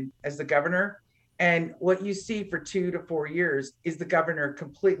Republican in as the governor, and what you see for 2 to 4 years is the governor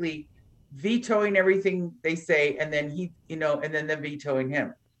completely vetoing everything they say, and then and then them vetoing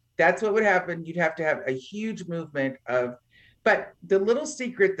him. That's what would happen. You'd have to have a huge movement but the little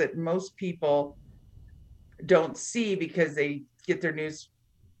secret that most people don't see, because they get their news,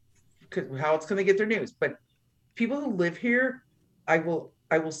 how else can they get their news? But people who live here, I will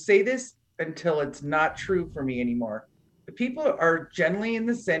say this until it's not true for me anymore. The people are generally in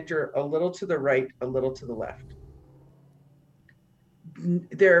the center, a little to the right, a little to the left.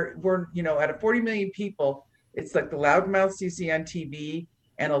 We're out of 40 million people, it's like the loudmouths you see on TV,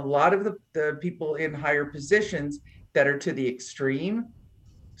 and a lot of the people in higher positions that are to the extreme.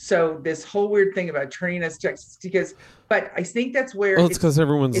 So this whole weird thing about turning us Texas, but I think that's where it's because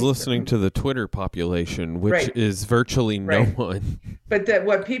everyone's listening to the Twitter population, which is virtually no one. But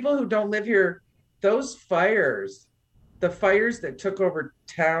what people who don't live here, those fires, the fires that took over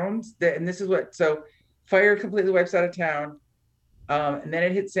towns, and this is fire completely wipes out a town, and then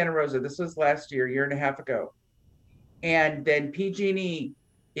it hit Santa Rosa. This was last year and a half ago, and then PG&E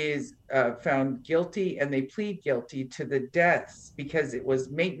is found guilty, and they plead guilty to the deaths because it was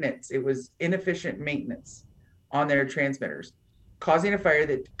maintenance. It was inefficient maintenance on their transmitters, causing a fire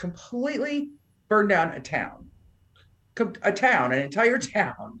that completely burned down an entire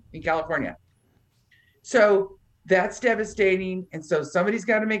town in California. So that's devastating. And so somebody's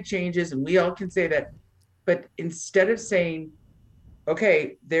got to make changes, and we all can say that. But instead of saying,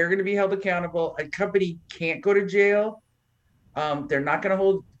 okay, they're going to be held accountable, a company can't go to jail. They're not going to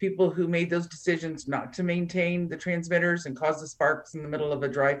hold people who made those decisions not to maintain the transmitters and cause the sparks in the middle of a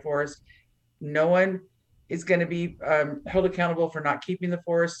dry forest. No one is going to be held accountable for not keeping the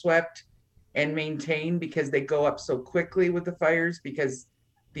forest swept and maintained, because they go up so quickly with the fires, because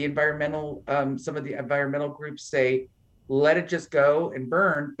the some of the environmental groups say, let it just go and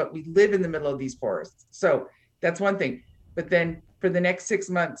burn, but we live in the middle of these forests. So that's one thing. But then for the next 6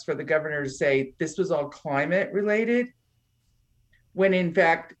 months, for the governor to say this was all climate related, when in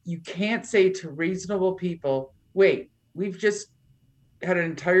fact you can't say to reasonable people, wait, we've just had an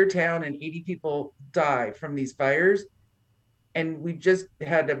entire town and 80 people die from these fires, and we've just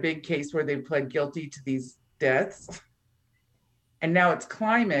had a big case where they pled guilty to these deaths, and now it's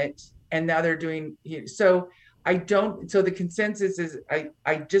climate, and now they're doing so the consensus is,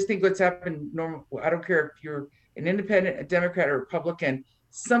 I just think what's happened, normal, I don't care if you're an independent, a Democrat, or Republican,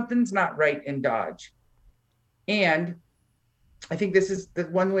 something's not right in Dodge. And I think this is the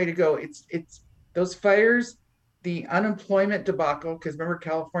one way to go. It's those fires, the unemployment debacle, because remember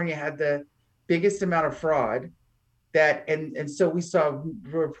California had the biggest amount of fraud that, and so we saw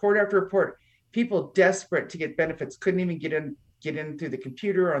report after report, people desperate to get benefits couldn't even get in through the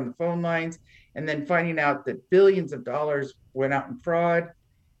computer or on the phone lines, and then finding out that billions of dollars went out in fraud.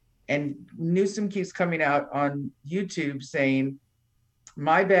 And Newsom keeps coming out on YouTube saying,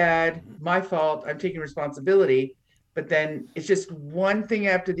 my bad, my fault, I'm taking responsibility. But then it's just one thing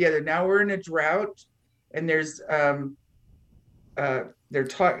after the other. Now we're in a drought, and there's they're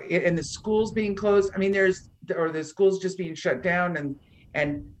talking, and the schools being closed. I mean, the schools just being shut down,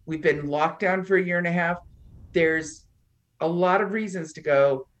 and we've been locked down for a year and a half. There's a lot of reasons to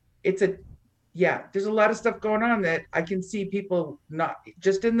go. There's a lot of stuff going on that I can see people not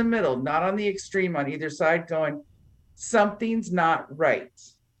just in the middle, not on the extreme on either side, going, something's not right.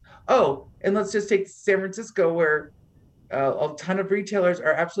 Oh, and let's just take San Francisco, where a ton of retailers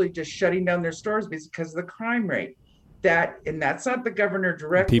are absolutely just shutting down their stores because of the crime rate. That's not the governor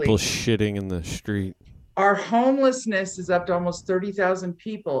directly. People shitting in the street. Our homelessness is up to almost 30,000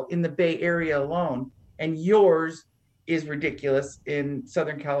 people in the Bay Area alone, and yours is ridiculous in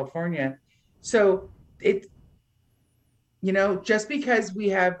Southern California. So just because we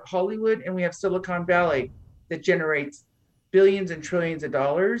have Hollywood and we have Silicon Valley that generates billions and trillions of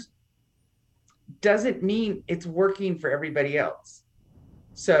dollars doesn't mean it's working for everybody else.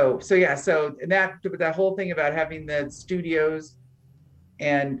 So that whole thing about having the studios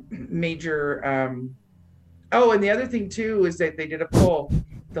and major and the other thing too is that they did a poll.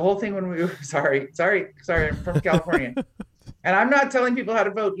 The whole thing when we were sorry, I'm from California. And I'm not telling people how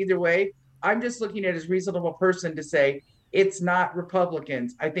to vote either way. I'm just looking at as a reasonable person to say it's not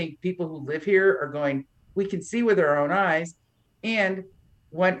Republicans. I think people who live here are going, we can see with our own eyes. And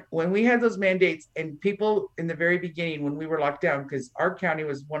when we had those mandates, and people in the very beginning, when we were locked down, because our county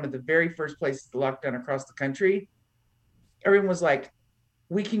was one of the very first places to lock down across the country, everyone was like,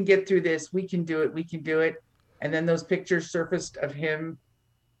 we can get through this. We can do it. And then those pictures surfaced of him,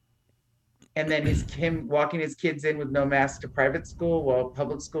 and then him walking his kids in with no mask to private school while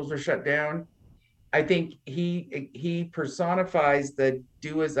public schools were shut down. I think he personifies the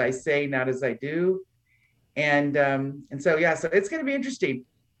do as I say, not as I do. And so it's going to be interesting.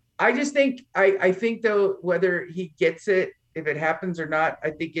 I just think, I think though, whether he gets it, if it happens or not, I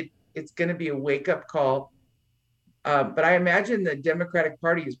think it's going to be a wake up call. But I imagine the Democratic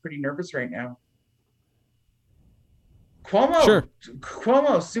Party is pretty nervous right now. Cuomo,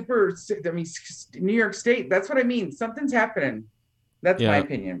 New York State. That's what I mean. Something's happening. That's my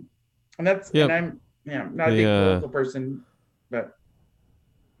opinion. And and I'm not a big political person, but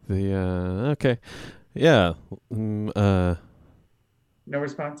okay. Yeah. No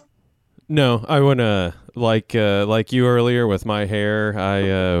response? No, I want to, like you earlier with my hair,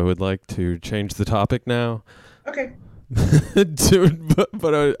 I would like to change the topic now. Okay.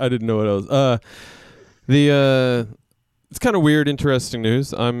 but I didn't know what else. It's kind of weird, interesting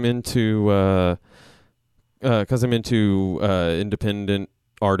news. I'm into, because I'm into independent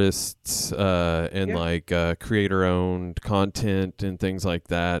artists and creator-owned content and things like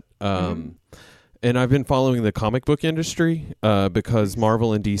that. And I've been following the comic book industry because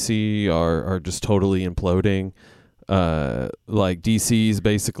Marvel and DC are just totally imploding. Like DC's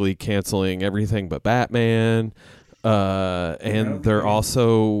basically canceling everything but Batman, and they're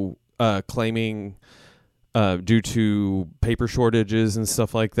also claiming, due to paper shortages and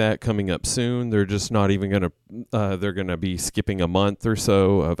stuff like that coming up soon, they're just not even gonna. They're gonna be skipping a month or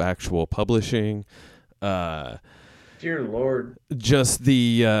so of actual publishing. Dear Lord. Just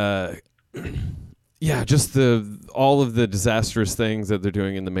the. Just all of the disastrous things that they're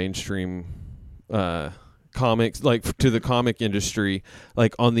doing in the mainstream comics, like to the comic industry.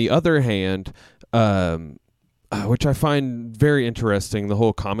 Like on the other hand, which I find very interesting, the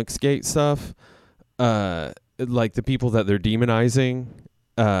whole Comicsgate stuff. Like the people that they're demonizing,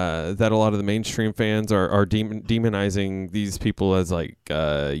 that a lot of the mainstream fans are demonizing these people as like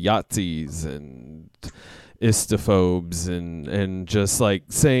Yahtzees and istophobes and just like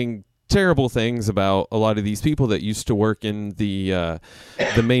saying terrible things about a lot of these people that used to work in the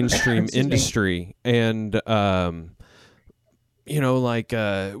mainstream industry. And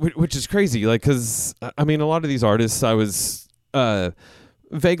which is crazy, like, because I mean a lot of these artists I was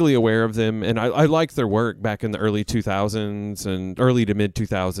vaguely aware of them, and I liked their work back in the early 2000s and early to mid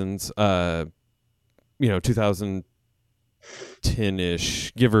 2000s,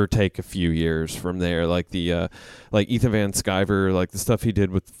 2010-ish, give or take a few years from there, like the like Ethan Van Sciver, like the stuff he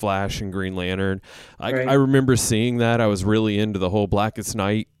did with Flash and Green Lantern. I remember seeing that. I was really into the whole Blackest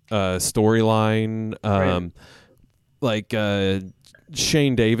Night storyline. like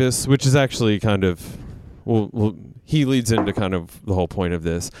Shane Davis, which is actually kind of well, he leads into kind of the whole point of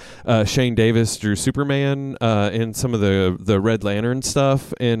this. Shane Davis drew Superman and some of the Red Lantern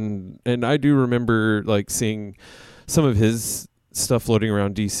stuff, and I do remember like seeing some of his stuff floating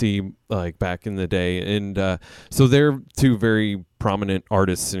around DC like back in the day, and so they're two very prominent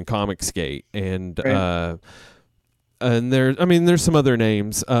artists in Comicsgate, and Right. and there's some other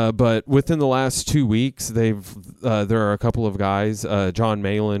names, but within the last 2 weeks, there are a couple of guys. John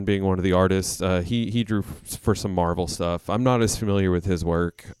Malin being one of the artists. He drew for some Marvel stuff. I'm not as familiar with his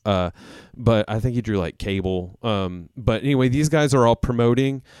work, but I think he drew like Cable. But anyway, these guys are all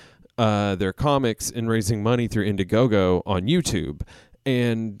promoting their comics and raising money through Indiegogo on YouTube.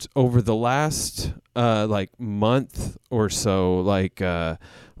 And over the last like month or so, like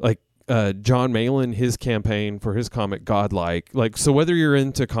John Malin, his campaign for his comic Godlike, like, so whether you're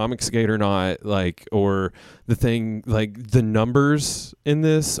into Comicsgate or not, like, or the thing, like, the numbers in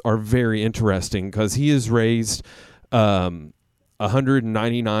this are very interesting because he has raised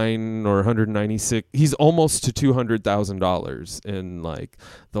 199 or 196, he's almost to $200,000 in like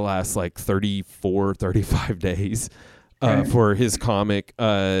the last like 35 days for his comic.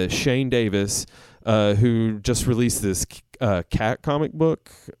 Shane Davis, who just released this cat comic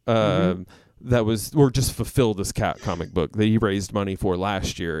book that was, or just fulfilled this cat comic book that he raised money for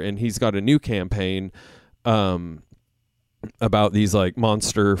last year, and he's got a new campaign about these like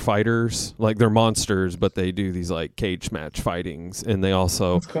monster fighters. Like, they're monsters, but they do these like cage match fightings, and they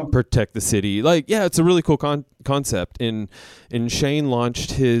also protect the city. Like, yeah, it's a really cool concept. And Shane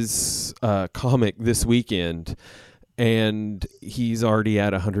launched his comic this weekend, and he's already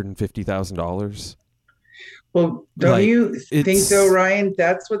at $150,000. Well, don't you think so, Ryan?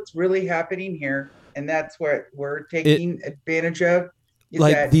 That's what's really happening here, and that's what we're taking advantage of.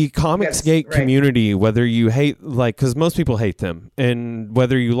 Like, the Comicsgate community, whether you hate, like, because most people hate them, and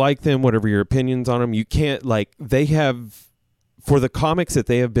whether you like them, whatever your opinions on them, you can't, like, they have, for the comics that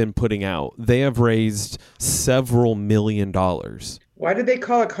they have been putting out, they have raised several $1 million. Why did they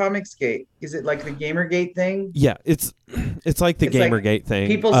call it Comicsgate? Is it like the Gamergate thing? Yeah, it's like the Gamergate thing.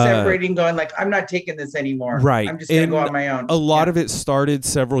 People separating, going like, I'm not taking this anymore. Right. I'm just going to go on my own. A lot of it started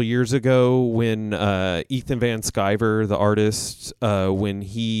several years ago when Ethan Van Sciver, the artist, when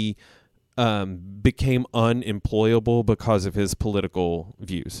he became unemployable because of his political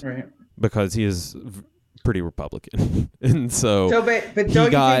views. Right. Because he is pretty Republican. And so but he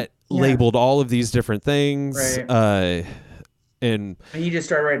got labeled all of these different things. Right. And he just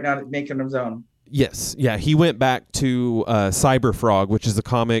started making his own. Yes. Yeah. He went back to Cyber Frog, which is a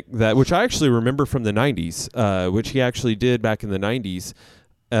comic which I actually remember from the 90s, which he actually did back in the 90s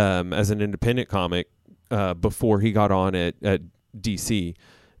as an independent comic before he got on at DC.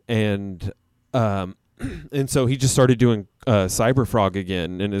 And so he just started doing Cyber Frog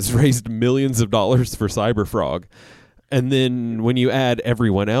again, and has raised millions of dollars for Cyber Frog. And then when you add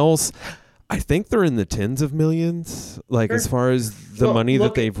everyone else, I think they're in the tens of millions, like, sure, as far as the money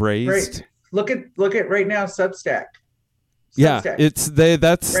that they've raised. Right. Look at right now, Substack. Yeah, it's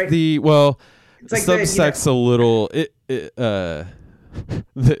that's right. It's like Substack's a little it's a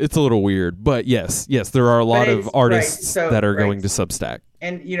little weird, but yes, there are a lot of artists that are going to Substack.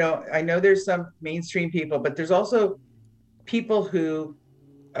 And I know there's some mainstream people, but there's also people who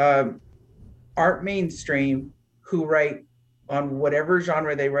aren't mainstream, who write on whatever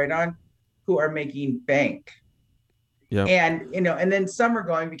genre they write on, who are making bank. Yeah. And and then some are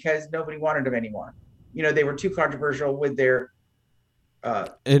going because nobody wanted them anymore. They were too controversial with their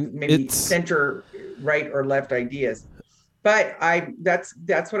maybe center right or left ideas. But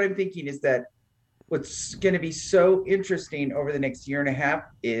that's what I'm thinking, is that what's going to be so interesting over the next year and a half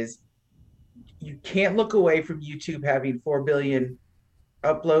is you can't look away from YouTube having 4 billion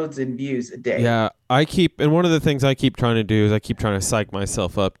uploads and views a day. Yeah, and one of the things I keep trying to do is I keep trying to psych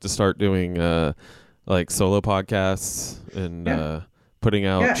myself up to start doing like solo podcasts and putting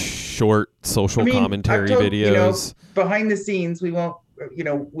out short social commentary videos. Behind the scenes, we won't,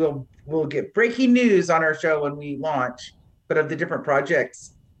 we'll get breaking news on our show when we launch, but of the different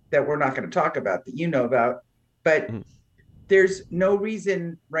projects that we're not going to talk about that about. But there's no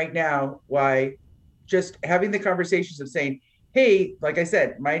reason right now why just having the conversations of saying, hey, like I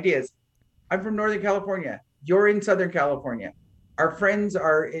said, my idea is, I'm from Northern California. You're in Southern California. Our friends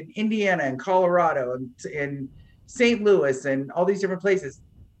are in Indiana and Colorado and in St. Louis and all these different places.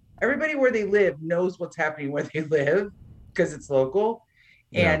 Everybody where they live knows what's happening where they live because it's local.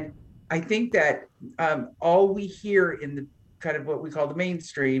 Yeah. And I think that all we hear in the kind of what we call the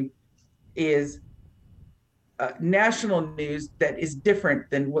mainstream is national news that is different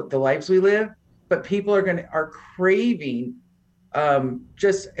than what the lives we live. but people are craving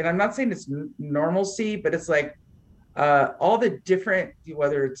just, and I'm not saying it's normalcy, but it's like all the different,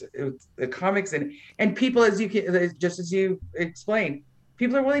 whether it's the comics and people, as you can, just as you explained,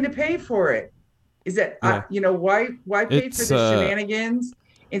 people are willing to pay for it. Is that why pay for the shenanigans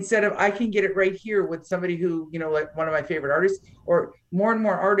instead of I can get it right here with somebody who, like one of my favorite artists or more and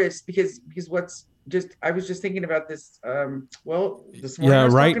more artists, because what's just, I was just thinking about this this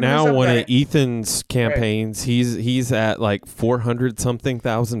morning. Right now one of Ethan's campaigns, he's at like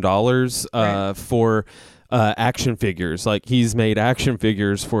 $400,000 for action figures. Like he's made action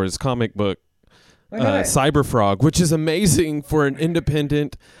figures for his comic book Cyberfrog, which is amazing for an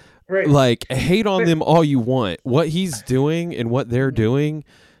independent. Right. Like, hate on them all you want. What he's doing and what they're doing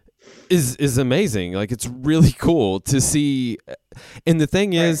is amazing. Like, it's really cool to see. And the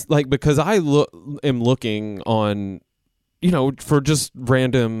thing is, like, because I am looking on, for just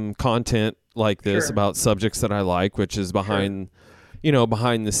random content like this about subjects that I like, which is behind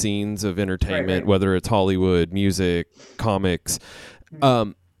the scenes of entertainment, whether it's Hollywood, music, comics.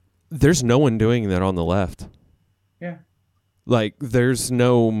 There's no one doing that on the left. Yeah. Like there's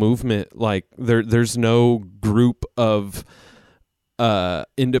no movement, like there's no group of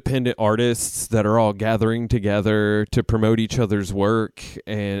independent artists that are all gathering together to promote each other's work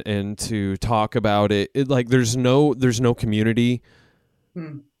and to talk about it. Like there's no community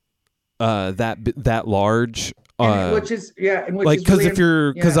that large. Because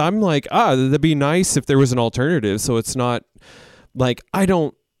I'm like, that'd be nice if there was an alternative. So it's not like I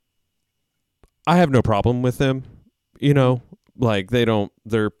have no problem with them, like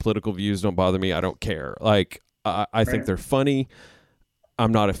their political views don't bother me. I don't care. Like I think they're funny.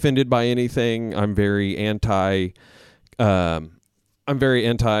 I'm not offended by anything. I'm very anti I'm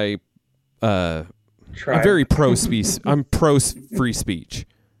very pro speech. I'm pro free speech.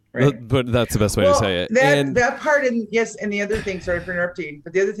 Right. But that's the best way to say it. That part, and yes, and the other thing, sorry for interrupting,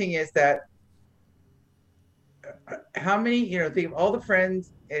 but the other thing is that how many, think of all the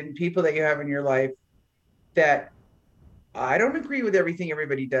friends and people that you have in your life that I don't agree with everything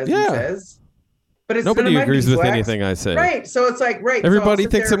everybody does and says, but it's nobody agrees with anything I say. Right. So it's like, everybody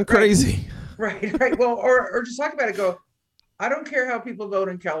thinks I'm crazy. Right. Well, or just talk about it. Go, I don't care how people vote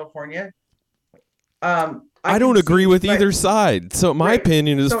in California. I don't agree with either side. So my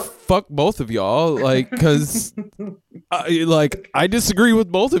opinion is fuck both of y'all. Like, cause I disagree with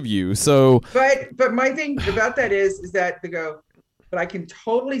both of you. So, but my thing about that is that but I can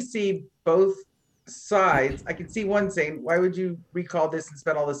totally see both sides. I can see one saying, why would you recall this and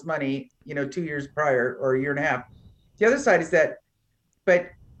spend all this money, 2 years prior or a year and a half? The other side is that,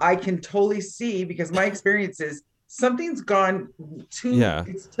 but I can totally see, because my experience is something's gone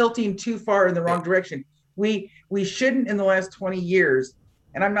it's tilting too far in the wrong direction. We shouldn't, in the last 20 years,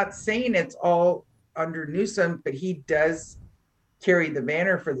 and I'm not saying it's all under Newsom, but he does carry the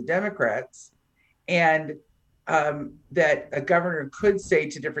banner for the Democrats, and that a governor could say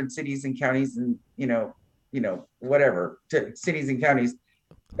to different cities and counties and, whatever, to cities and counties,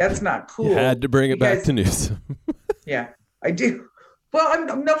 that's not cool. You had to bring it back to Newsom. Yeah, I do. Well,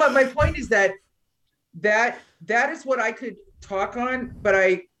 my point is that is what I could talk on, but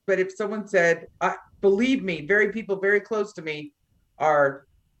if someone said, believe me, people very close to me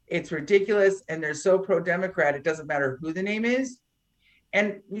it's ridiculous and they're so pro-Democrat, it doesn't matter who the name is.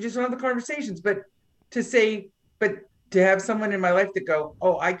 And we just don't have the conversations. But to have someone in my life that go,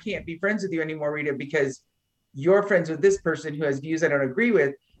 oh, I can't be friends with you anymore, Rita, because you're friends with this person who has views I don't agree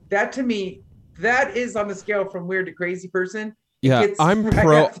with. That, to me, that is on the scale from weird to crazy person. Yeah, I'm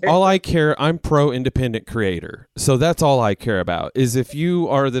pro independent creator. So that's all I care about, is if you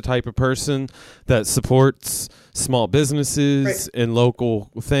are the type of person that supports small businesses and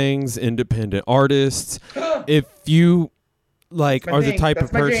local things, independent artists, if you are the type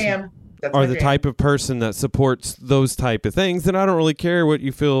of person type of person that supports those type of things, then I don't really care how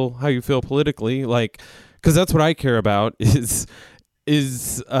you feel politically, because that's what I care about is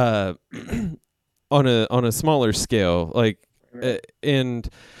on a smaller scale, and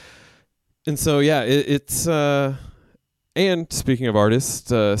so it's and speaking of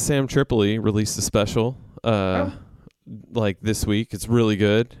artists, Sam Tripoli released a special this week. It's really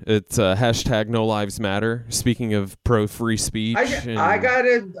good. It's hashtag No Lives Matter. Speaking of pro free speech, I got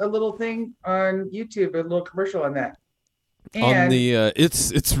a little thing on YouTube, a little commercial on that. And on the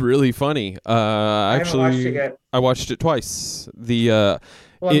it's really funny. I haven't watched it yet. I watched it twice. Well,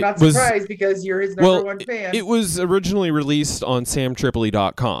 I'm not surprised because you're his number one fan. It was originally released on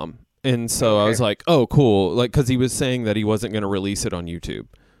samtripoli.com. And so I was like, oh, cool. Because he was saying that he wasn't going to release it on YouTube.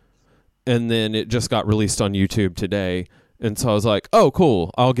 And then it just got released on YouTube today. And so I was like, oh, cool.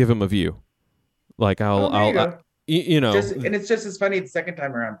 I'll give him a view. Like you know, and it's just as funny the second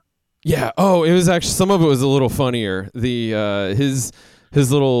time around. Yeah. Oh, it was actually, some of it was a little funnier. The his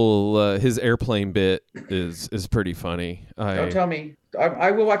little his airplane bit is pretty funny. Don't tell me.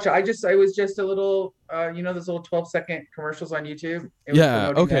 I will watch it. I was just a little those little 12-second commercials on YouTube. It was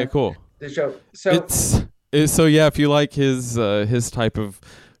yeah. Okay. Cool. The show. So so yeah. If you like his type of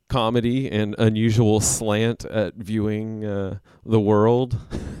comedy and unusual slant at viewing the world.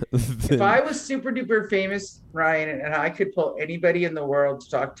 If I was super duper famous, Ryan, and I could pull anybody in the world to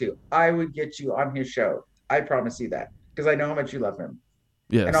talk to, I would get you on his show. I promise you that, because I know how much you love him.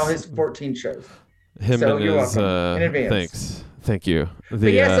 Yes. And all his 14 shows. Him so and you're his, welcome in advance. Thank you.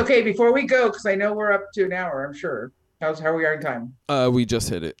 But yes, okay, before we go, because I know we're up to an hour, I'm sure. How are we in time? We just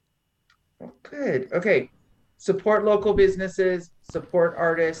hit it. Oh, good. Okay. Support local businesses, support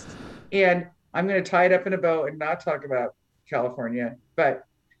artists, and I'm going to tie it up in a bow and not talk about California, but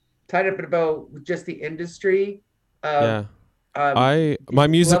tie it up in a bow with just the industry. My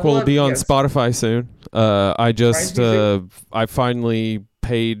music will be on Spotify soon. I finally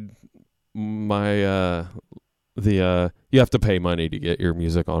paid my you have to pay money to get your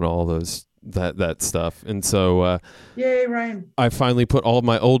music on all those that stuff, and so yay, Ryan! I finally put all of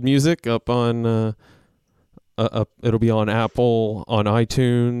my old music up on. It'll be on Apple, on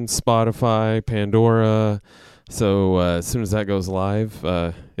iTunes, Spotify, Pandora. So as soon as that goes live,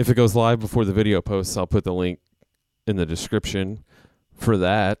 if it goes live before the video posts, I'll put the link in the description for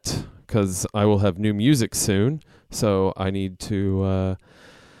that, because I will have new music soon. So I need to.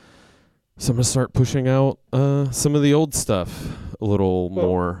 So I'm gonna start pushing out some of the old stuff a little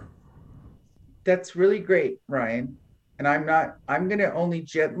more. That's really great, Ryan. And I'm gonna only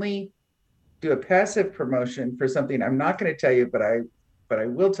gently do a passive promotion for something I'm not going to tell you, but I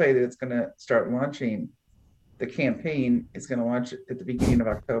will tell you that it's going to start launching. The campaign is going to launch at the beginning of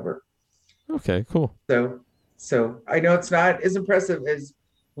October. Okay, cool. So I know it's not as impressive as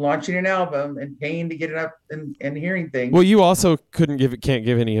launching an album and paying to get it up and hearing things. Well, you also can't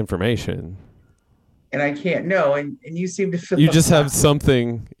give any information. And I can't. No, and you seem to feel. You just have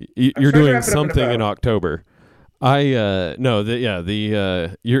something. You're doing something in October. You're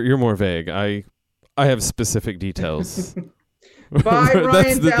more vague. I have specific details. Buy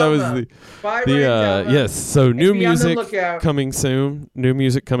Ryan's album. Yes. So new music coming soon. New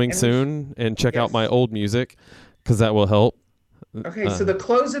music coming soon, and check out my old music, because that will help. Okay, so the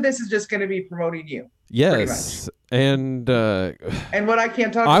close of this is just going to be promoting you. Yes, and what I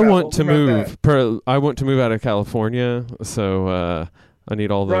can't talk about. I want to move. I want to move out of California, so I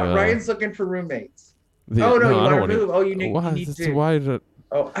need all the. Ryan's looking for roommates. You want to move. Oh, you need to. Why?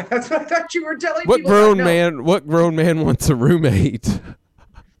 That's what I thought you were telling me. What grown man wants a roommate?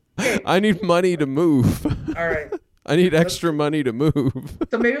 I need money to move. All right. I need extra money to move.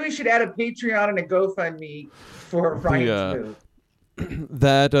 So maybe we should add a Patreon and a GoFundMe for Ryan's move.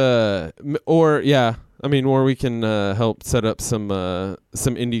 Or we can help set up some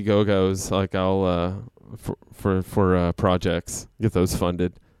Indiegogos. Like I'll for projects, get those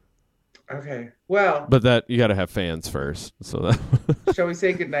funded. Okay. Well. But that you got to have fans first. So that. Shall we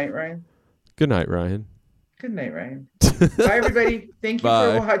say good night, Ryan? Good night, Ryan. Good night, Ryan. Bye, everybody. Thank you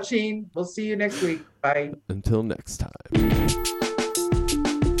for watching. We'll see you next week. Bye. Until next time.